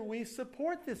 How can we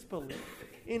support this belief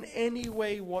in any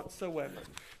way whatsoever?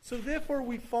 So therefore,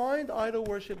 we find idol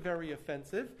worship very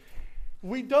offensive.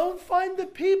 We don't find the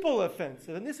people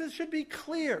offensive, and this should be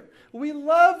clear. We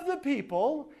love the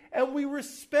people, and we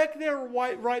respect their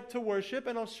right to worship,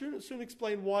 and I'll soon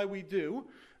explain why we do.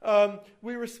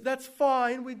 That's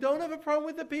fine. We don't have a problem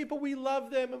with the people. We love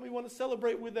them, and we want to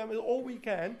celebrate with them all we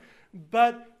can.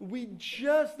 But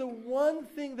the one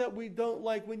thing that we don't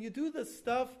like, when you do the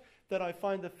stuff that I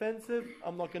find offensive,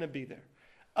 I'm not going to be there.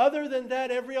 Other than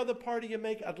that, every other party you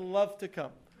make, I'd love to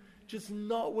come. Just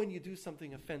not when you do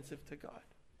something offensive to God.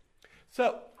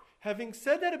 So, having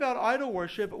said that about idol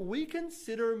worship, we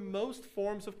consider most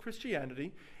forms of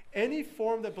Christianity, any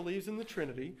form that believes in the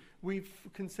Trinity, we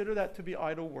consider that to be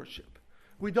idol worship.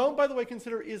 We don't, by the way,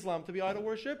 consider Islam to be idol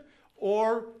worship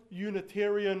or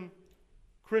Unitarian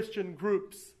Christian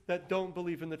groups that don't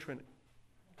believe in the Trinity.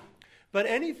 But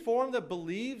any form that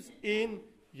believes in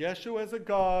Yeshua as a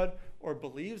God or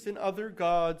believes in other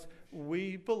gods,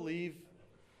 we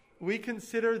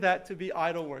consider that to be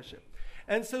idol worship.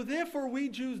 And so therefore we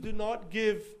Jews do not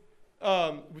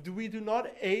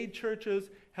aid churches,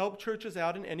 help churches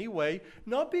out in any way,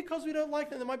 not because we don't like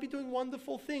them. They might be doing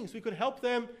wonderful things. We could help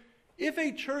them. If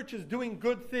a church is doing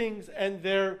good things and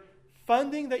their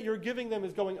funding that you're giving them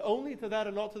is going only to that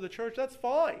and not to the church, that's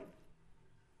fine.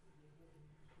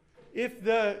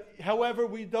 However,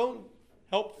 we don't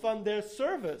help fund their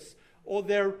service or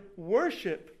their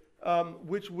worship,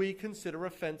 which we consider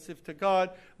offensive to God.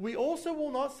 We also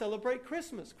will not celebrate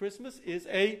Christmas. Christmas is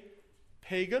a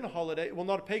pagan holiday. Well,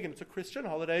 not a pagan, it's a Christian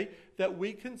holiday that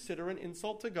we consider an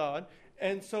insult to God.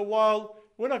 And so while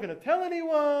we're not going to tell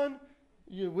anyone,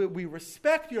 we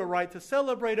respect your right to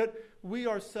celebrate it, we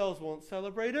ourselves won't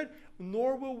celebrate it,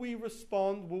 nor will we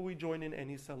join in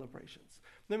any celebrations.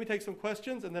 Let me take some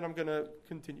questions, and then I'm going to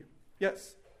continue.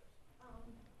 Yes?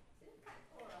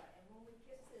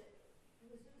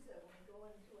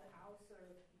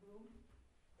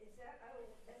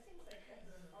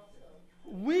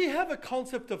 We have a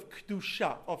concept of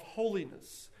kedusha, of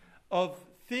holiness, of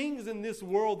things in this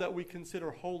world that we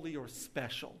consider holy or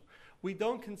special. We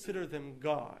don't consider them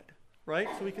God, right?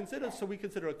 So we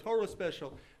consider a Torah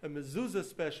special, a mezuzah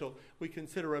special. We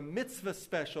consider a mitzvah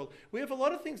special. We have a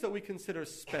lot of things that we consider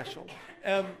special.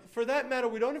 For that matter,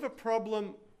 we don't have a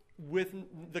problem with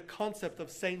the concept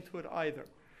of sainthood either.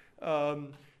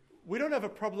 We don't have a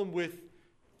problem with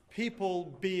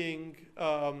people being.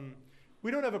 We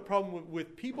don't have a problem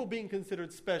with people being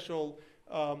considered special,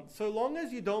 so long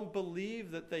as you don't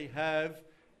believe that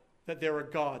they're a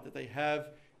God, that they have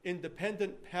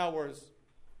independent powers,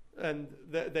 and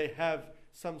that they have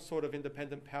some sort of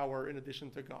independent power in addition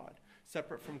to God,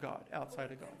 separate from God,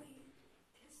 outside of God.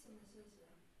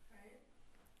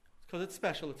 Because it's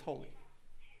special, it's holy.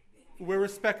 We're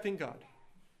respecting God.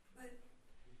 But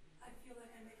I feel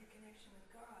like I make a connection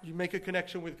with God. You make a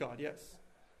connection with God, yes.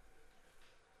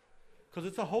 Because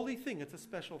it's a holy thing, it's a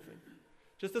special thing.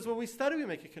 Just as when we study, we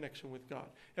make a connection with God.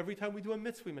 Every time we do a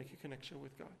mitzvah, we make a connection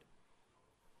with God.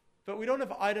 But we don't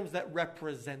have items that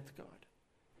represent God.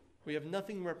 We have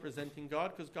nothing representing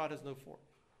God because God has no form.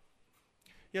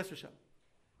 Yes, Rochelle?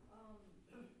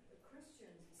 The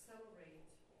Christians celebrate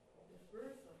the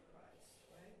birth of Christ,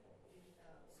 right?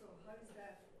 So how is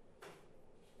that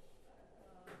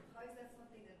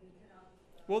something that we cannot...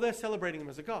 Well, they're celebrating him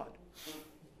as a God.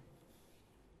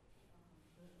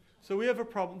 So we have a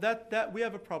problem. We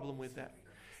have a problem with that.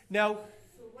 Now,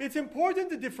 it's important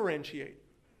to differentiate.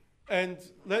 And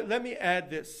let me add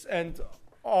this. And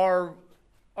our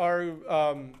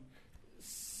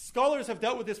scholars have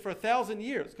dealt with this for 1,000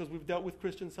 years, because we've dealt with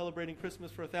Christians celebrating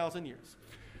Christmas for 1,000 years.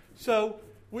 So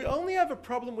we only have a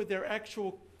problem with their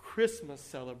actual Christmas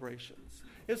celebrations.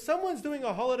 If someone's doing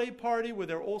a holiday party where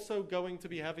they're also going to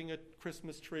be having a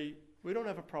Christmas tree, we don't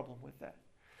have a problem with that.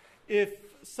 If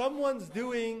someone's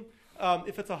doing,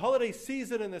 if it's a holiday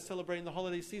season and they're celebrating the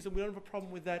holiday season, we don't have a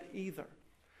problem with that either.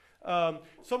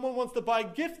 Someone wants to buy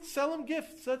gifts, sell them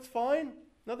gifts, that's fine.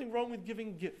 Nothing wrong with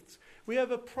giving gifts. We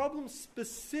have a problem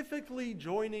specifically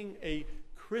joining a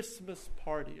Christmas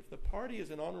party. If the party is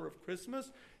in honor of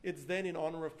Christmas, it's then in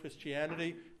honor of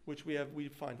Christianity, which we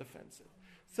find offensive.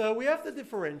 So we have to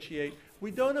differentiate.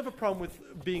 We don't have a problem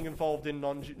with being involved in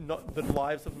the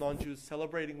lives of non-Jews,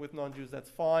 celebrating with non-Jews. That's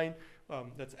fine.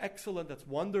 That's excellent. That's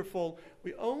wonderful.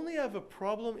 We only have a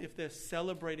problem if they're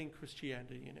celebrating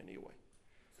Christianity in any way.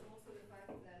 So also the fact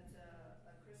that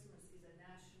Christmas is a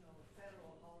national,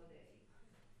 federal holiday,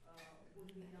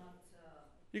 would we not...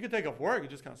 You can take off work. You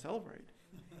just can't celebrate.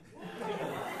 You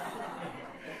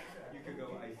could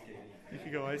go ice skating. You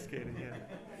could go ice skating, yeah.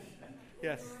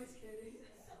 Yes. I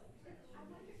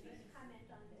wonder if you could comment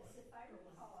on this. If I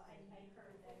recall, I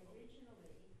heard that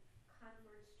originally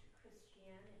converts to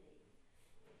Christianity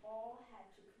all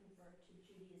had to convert to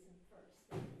Judaism first.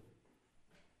 They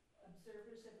were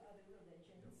observers of other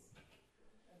religions,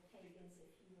 of pagans,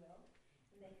 if you will,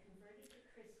 and they converted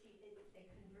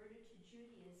to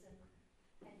Judaism,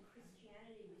 and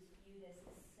Christianity was viewed as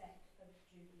a sect of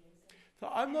Judaism. So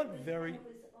I'm not very... It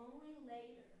was only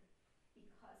later,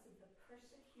 because of the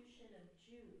persecution of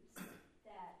Jews,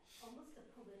 that almost a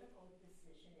political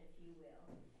decision, if you will,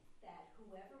 that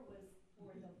whoever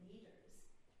were the leaders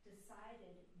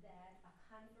decided that a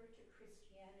convert to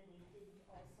Christianity didn't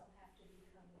also have to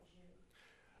become a Jew.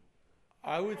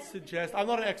 I would suggest, I'm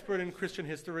not an expert in Christian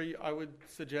history, I would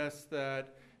suggest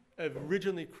that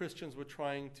originally Christians were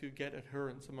trying to get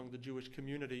adherents among the Jewish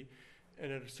community,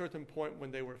 and at a certain point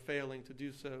when they were failing to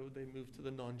do so, they moved to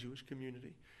the non-Jewish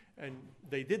community. And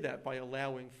they did that by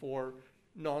allowing for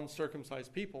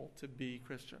non-circumcised people to be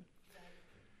Christian.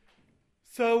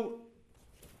 So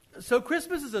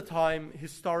Christmas is a time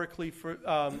historically for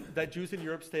that Jews in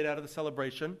Europe stayed out of the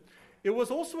celebration. It was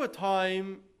also a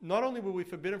time, not only were we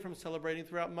forbidden from celebrating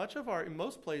throughout in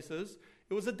most places,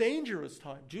 it was a dangerous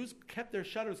time. Jews kept their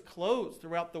shutters closed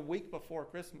throughout the week before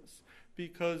Christmas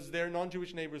because their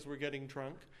non-Jewish neighbors were getting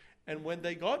drunk. And when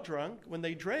they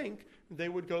drank, they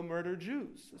would go murder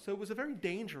Jews. So it was a very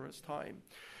dangerous time.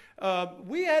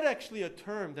 We had actually a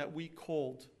term that we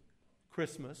called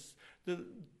Christmas. The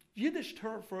Yiddish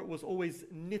term for it was always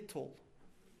nittel.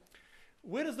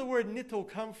 Where does the word nittel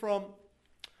come from?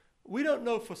 We don't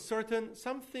know for certain.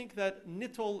 Some think that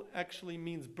nittel actually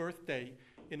means birthday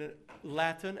in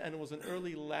Latin, and it was an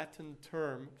early Latin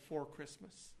term for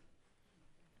Christmas.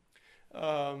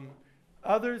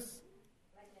 Others...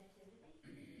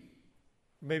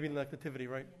 Maybe like nativity,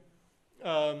 right?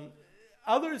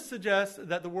 Others suggest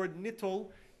that the word nittel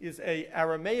is an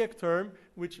Aramaic term,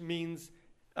 which means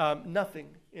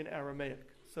nothing in Aramaic.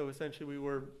 So essentially we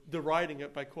were deriding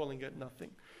it by calling it nothing.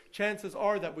 Chances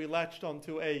are that we latched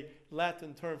onto a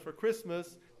Latin term for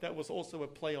Christmas that was also a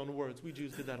play on words. We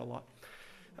Jews did that a lot.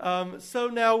 So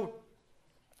now,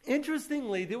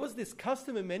 interestingly, there was this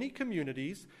custom in many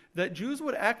communities that Jews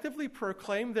would actively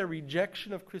proclaim their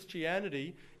rejection of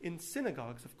Christianity in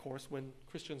synagogues, of course, when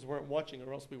Christians weren't watching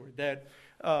or else we were dead,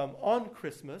 on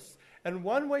Christmas. And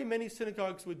one way many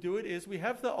synagogues would do it is we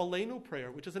have the Aleinu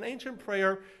prayer, which is an ancient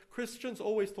prayer. Christians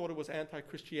always thought it was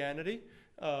anti-Christianity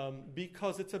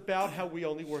because it's about how we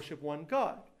only worship one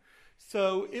God.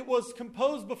 So it was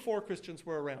composed before Christians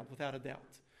were around, without a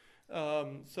doubt.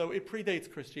 So it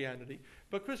predates Christianity.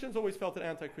 But Christians always felt it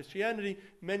anti-Christianity.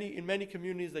 In many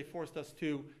communities, they forced us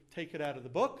to take it out of the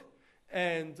book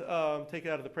and take it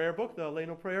out of the prayer book, the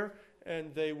Aleinu prayer.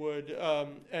 And they would,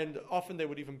 and often they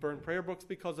would even burn prayer books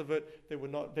because of it. They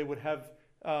would have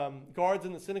guards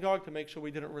in the synagogue to make sure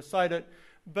we didn't recite it.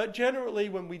 But generally,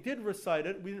 when we did recite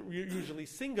it, we didn't usually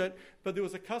sing it. But there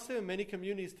was a custom in many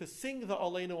communities to sing the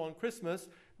Aleinu on Christmas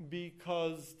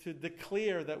because to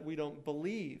declare that we don't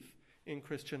believe in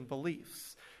Christian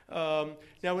beliefs.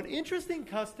 Now, an interesting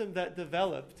custom that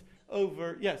developed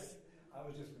over... Yes? I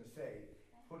was just going to say,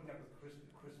 putting up with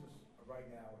Christmas right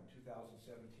now in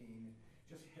 2017,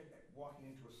 just walking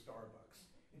into a Starbucks,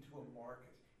 into a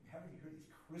market, and having to hear these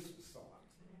Christmas songs,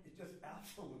 it's just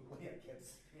absolutely, I can't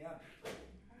stand it.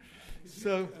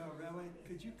 Rabbi,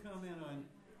 could you comment on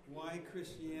why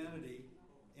Christianity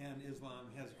and Islam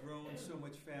has grown so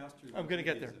much faster? I'm going to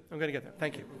get there.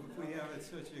 Thank you. If we have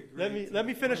such a great... Let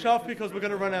me finish off because we're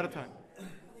going to run out of time.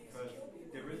 Because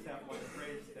there is that one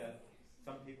phrase that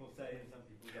some people say and some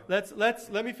people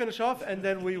don't. Let me finish off and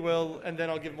then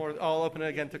I'll give more. I'll open it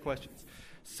again to questions.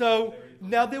 So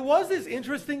now there was this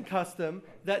interesting custom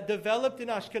that developed in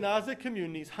Ashkenazi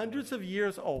communities, hundreds of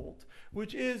years old,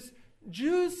 which is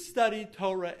Jews study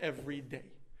Torah every day.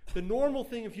 The normal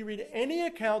thing, if you read any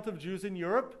account of Jews in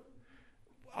Europe,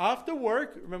 after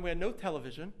work, remember we had no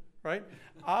television, right?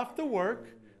 After work,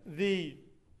 the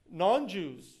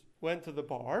non-Jews went to the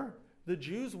bar, the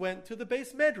Jews went to the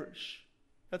Beis Medrash.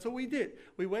 That's what we did.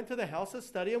 We went to the house of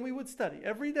study and we would study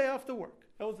every day after work.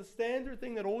 That was a standard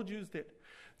thing that all Jews did.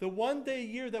 The one day a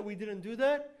year that we didn't do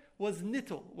that was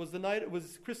Nittel,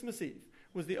 was Christmas Eve.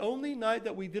 Was the only night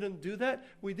that we didn't do that.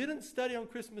 We didn't study on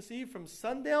Christmas Eve from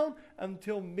sundown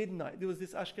until midnight. There was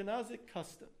this Ashkenazic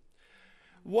custom.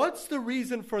 What's the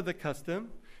reason for the custom?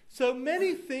 So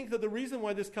many think that the reason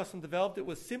why this custom developed, it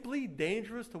was simply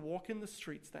dangerous to walk in the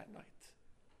streets that night.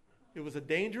 It was a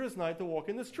dangerous night to walk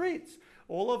in the streets.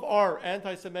 All of our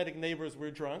anti-Semitic neighbors were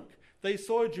drunk. They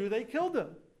saw a Jew, they killed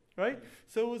him. Right?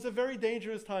 So it was a very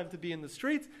dangerous time to be in the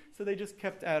streets, so they just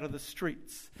kept out of the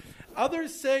streets.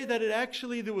 Others say that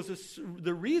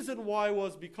the reason why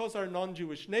was because our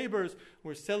non-Jewish neighbors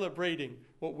were celebrating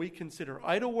what we consider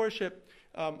idol worship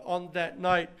on that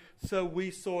night, so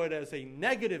we saw it as a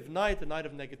negative night, a night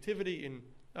of negativity in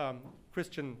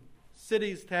Christian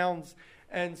cities, towns,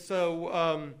 and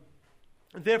so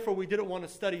therefore we didn't want to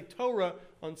study Torah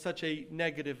on such a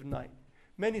negative night.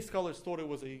 Many scholars thought it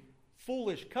was a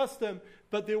foolish custom,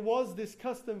 but there was this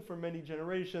custom for many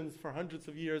generations, for hundreds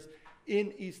of years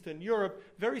in Eastern Europe.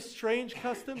 Very strange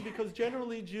custom because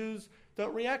generally Jews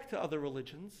don't react to other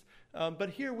religions, but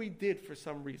here we did for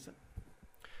some reason.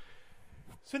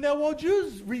 So now while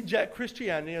Jews reject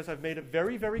Christianity, as I've made it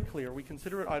very, very clear, we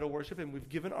consider it idol worship and we've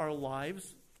given our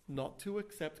lives not to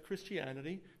accept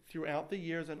Christianity throughout the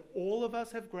years, and all of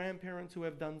us have grandparents who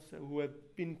have done so, who have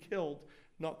been killed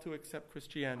not to accept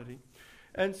Christianity.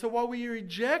 And so while we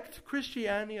reject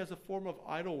Christianity as a form of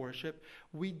idol worship,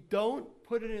 we don't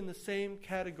put it in the same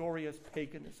category as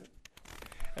paganism.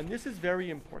 And this is very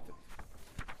important.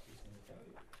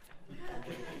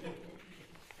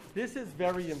 This is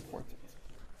very important.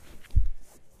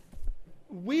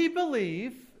 We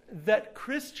believe that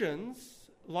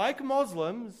Christians, like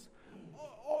Muslims,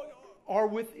 are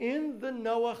within the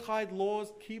Noahide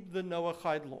laws, keep the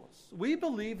Noahide laws. We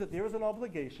believe that there is an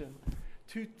obligation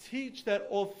to teach that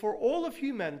for all of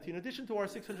humanity, in addition to our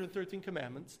 613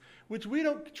 commandments, which we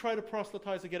don't try to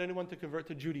proselytize or get anyone to convert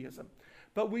to Judaism,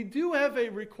 but we do have a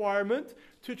requirement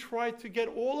to try to get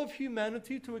all of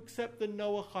humanity to accept the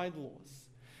Noahide laws.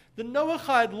 The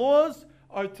Noahide laws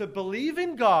are to believe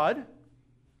in God,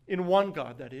 in one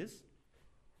God that is,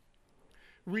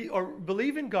 or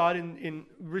believe in God, in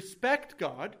respect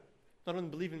God, not only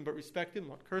believe in but respect Him,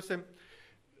 not curse Him,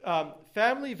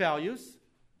 family values,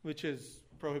 which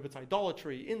prohibits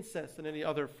idolatry, incest, and any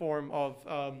other form of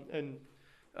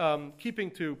keeping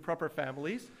to proper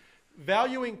families,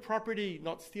 valuing property,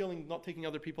 not stealing, not taking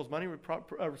other people's money,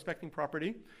 respecting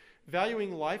property,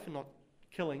 valuing life and not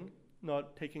killing,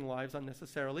 not taking lives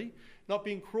unnecessarily, not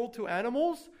being cruel to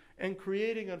animals, and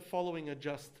creating and following a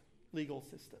just legal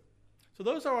system. So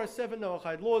those are our 7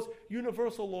 Noahide laws,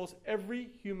 universal laws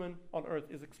every human on earth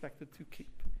is expected to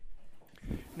keep.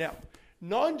 Now,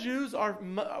 non-Jews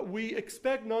we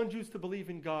expect non-Jews to believe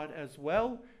in God as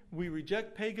well. We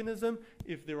reject paganism.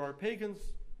 If there are pagans,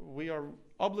 we are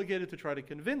obligated to try to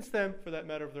convince them. For that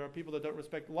matter, if there are people that don't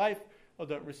respect life or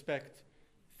don't respect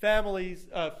family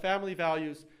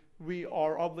values, we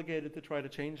are obligated to try to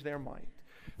change their mind.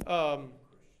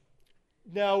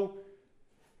 Now,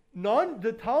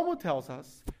 the Talmud tells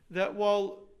us that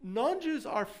while non-Jews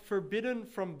are forbidden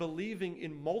from believing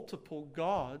in multiple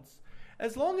gods,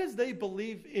 as long as they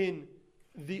believe in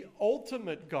the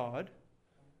ultimate God,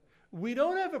 we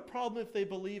don't have a problem if they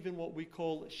believe in what we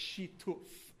call shituf,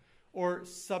 or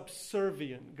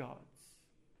subservient gods.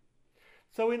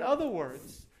 So in other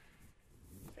words,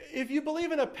 if you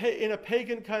believe in a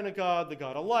pagan kind of God, the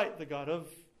God of light, the God of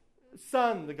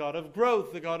sun, the God of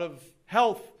growth, the God of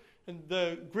health, and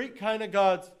the Greek kind of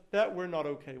gods, that we're not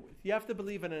okay with. You have to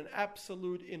believe in an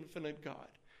absolute infinite God.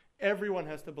 Everyone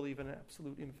has to believe in an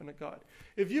absolute infinite God.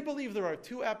 If you believe there are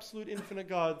 2 absolute infinite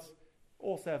gods,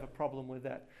 also have a problem with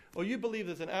that. Or you believe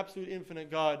there's an absolute infinite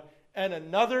God and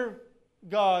another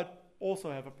God,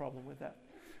 also have a problem with that.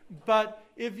 But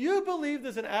if you believe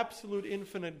there's an absolute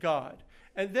infinite God,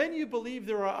 and then you believe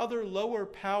there are other lower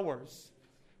powers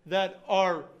that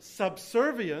are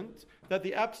subservient, that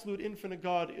the absolute infinite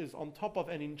God is on top of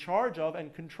and in charge of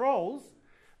and controls,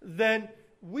 then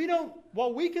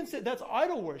we consider that's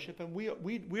idol worship, and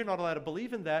we're not allowed to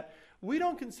believe in that. We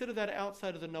don't consider that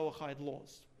outside of the Noahide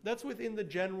laws. That's within the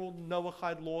general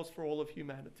Noahide laws for all of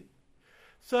humanity.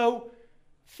 So,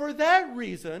 for that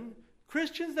reason,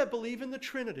 Christians that believe in the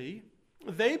Trinity,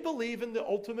 they believe in the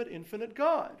ultimate infinite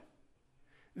God.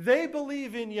 They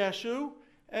believe in Yeshu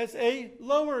as a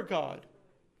lower God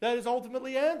that is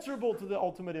ultimately answerable to the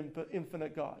ultimate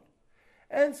infinite God.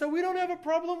 And so we don't have a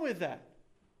problem with that.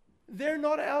 They're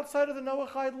not outside of the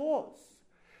Noahide laws.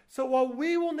 So while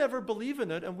we will never believe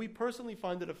in it, and we personally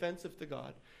find it offensive to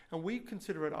God, and we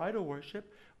consider it idol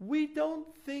worship, we don't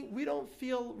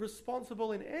feel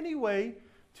responsible in any way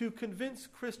to convince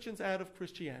Christians out of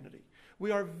Christianity.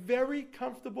 We are very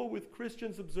comfortable with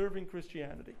Christians observing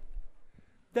Christianity.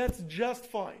 That's just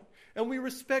fine. And we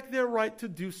respect their right to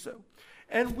do so.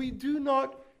 And we do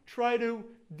not try to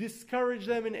discourage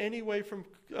them in any way from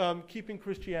keeping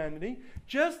Christianity,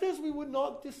 just as we would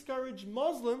not discourage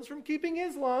Muslims from keeping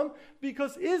Islam,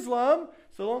 because Islam,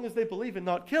 so long as they believe in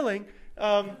not killing,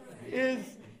 stands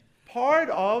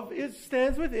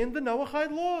within the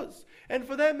Noahide laws. And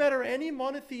for that matter, any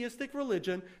monotheistic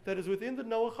religion that is within the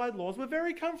Noahide laws, we're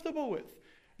very comfortable with.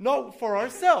 Not for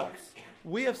ourselves.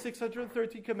 We have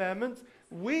 613 commandments.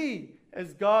 We,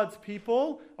 as God's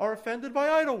people, are offended by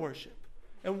idol worship.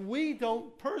 And we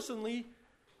don't personally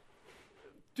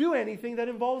do anything that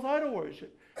involves idol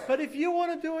worship. But if you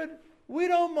want to do it, we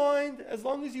don't mind. As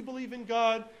long as you believe in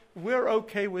God, we're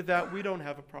okay with that. We don't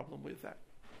have a problem with that.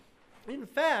 In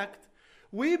fact,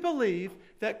 we believe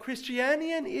that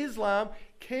Christianity and Islam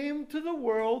came to the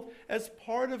world as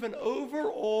part of an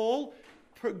overall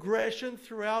progression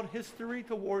throughout history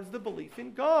towards the belief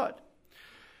in God.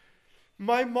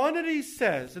 Maimonides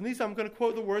says, and I'm going to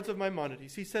quote the words of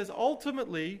Maimonides, he says,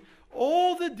 ultimately,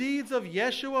 all the deeds of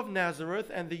Yeshua of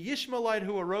Nazareth and the Ishmaelite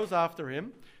who arose after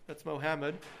him, that's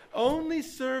Mohammed, only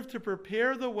serve to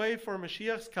prepare the way for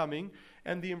Mashiach's coming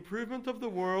and the improvement of the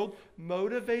world,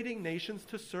 motivating nations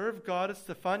to serve God. As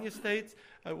Stefania states,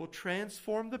 I will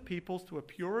transform the peoples to a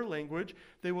purer language.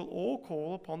 They will all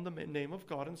call upon the name of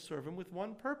God and serve him with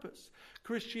one purpose.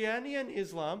 Christianity and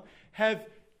Islam have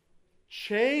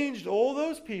changed all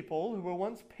those people who were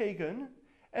once pagan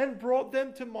and brought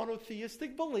them to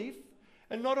monotheistic belief.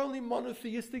 And not only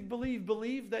monotheistic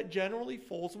belief that generally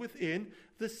falls within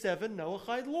the 7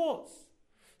 Noahide laws.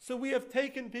 So we have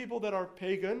taken people that are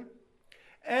pagan,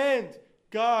 and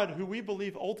God, who we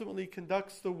believe ultimately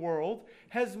conducts the world,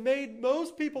 has made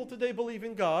most people today believe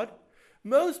in God.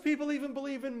 Most people even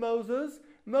believe in Moses.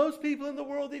 Most people in the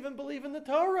world even believe in the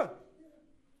Torah.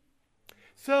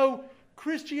 So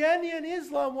Christianity and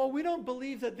Islam, while we don't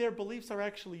believe that their beliefs are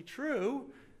actually true,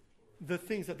 the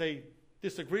things that they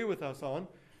disagree with us on,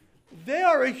 they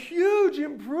are a huge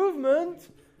improvement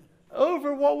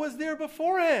over what was there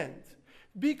beforehand.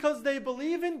 Because they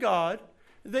believe in God,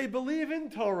 they believe in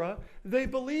Torah, they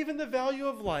believe in the value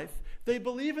of life, they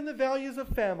believe in the values of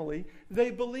family,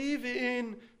 they believe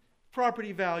in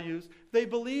property values, they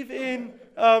believe in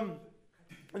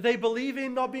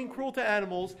not being cruel to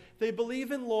animals, they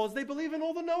believe in laws, they believe in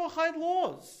all the Noahide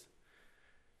laws.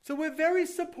 So we're very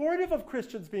supportive of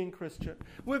Christians being Christian.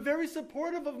 We're very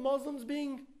supportive of Muslims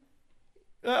being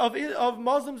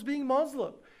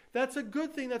Muslim. That's a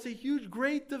good thing. That's a huge,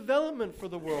 great development for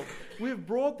the world. We've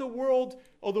brought the world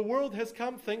has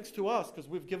come thanks to us, because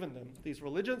we've given them these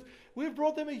religions. We've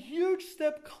brought them a huge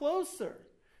step closer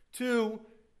to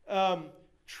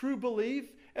true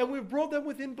belief, and we've brought them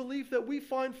within belief that we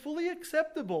find fully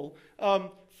acceptable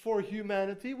for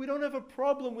humanity. We don't have a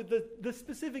problem with the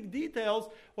specific details.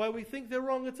 Why we think they're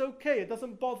wrong, it's okay. It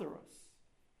doesn't bother us.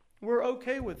 We're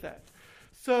okay with that.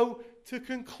 So to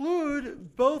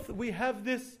conclude, we have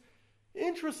this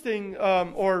interesting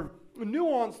or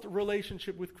nuanced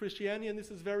relationship with Christianity, and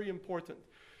this is very important.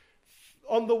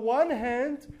 On the one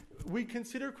hand, we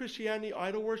consider Christianity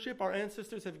idol worship. Our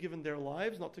ancestors have given their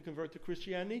lives not to convert to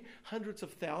Christianity. Hundreds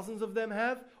of thousands of them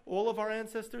have. All of our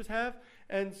ancestors have.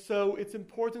 And so it's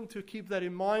important to keep that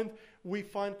in mind. We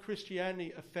find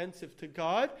Christianity offensive to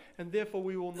God, and therefore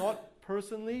we will not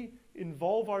personally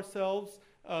involve ourselves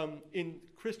in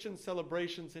Christian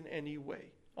celebrations in any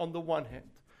way, on the one hand.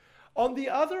 On the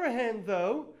other hand,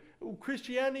 though,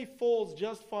 Christianity falls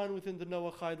just fine within the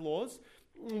Noahide laws.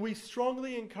 We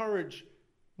strongly encourage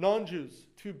non-Jews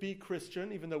to be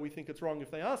Christian, even though we think it's wrong if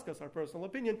they ask us our personal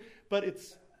opinion, but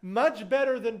it's much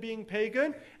better than being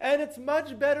pagan, and it's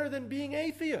much better than being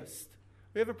atheist.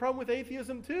 We have a problem with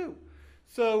atheism too.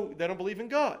 So they don't believe in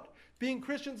God. Being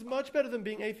Christians much better than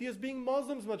being atheists. Being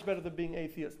Muslims much better than being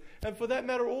atheists. And for that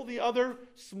matter, all the other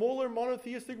smaller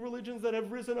monotheistic religions that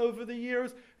have risen over the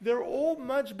years, they're all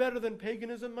much better than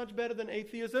paganism, much better than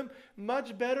atheism,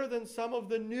 much better than some of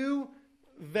the new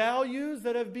values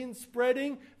that have been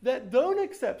spreading that don't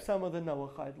accept some of the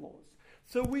Noahide laws.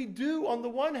 So we do, on the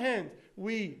one hand,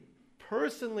 we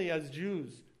personally as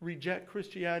Jews reject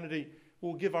Christianity.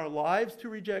 We'll give our lives to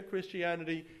reject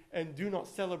Christianity and do not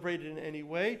celebrate it in any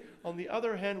way. On the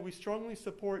other hand, we strongly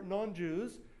support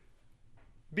non-Jews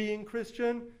being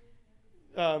Christian,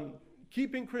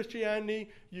 keeping Christianity.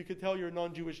 You could tell your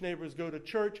non-Jewish neighbors go to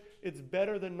church. It's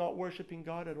better than not worshiping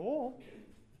God at all.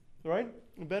 right?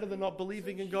 Better than not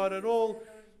believing in God at all.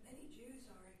 Many Jews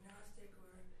are agnostic or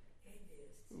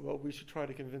atheists. Well, we should try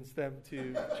to convince them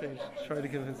to change. Try to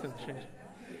convince them to change.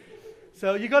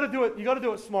 So you got to do it. You got to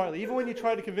do it smartly. Even when you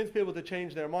try to convince people to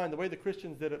change their mind, the way the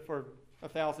Christians did it for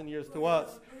 1,000 years to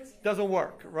us doesn't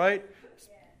work, right?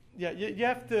 Yeah, you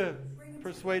have to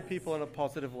persuade people in a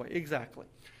positive way. Exactly.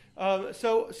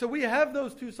 So we have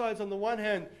those two sides. On the one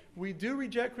hand, we do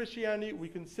reject Christianity. We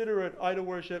consider it idol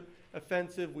worship,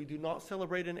 offensive. We do not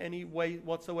celebrate in any way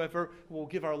whatsoever. We'll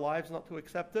give our lives not to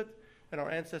accept it, and our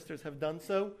ancestors have done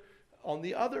so. On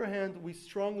the other hand, we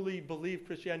strongly believe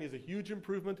Christianity is a huge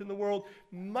improvement in the world,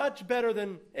 much better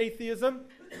than atheism,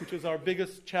 which is our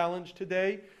biggest challenge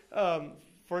today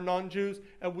for non-Jews,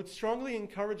 and would strongly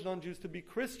encourage non-Jews to be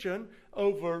Christian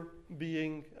over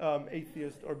being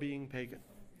atheist or being pagan.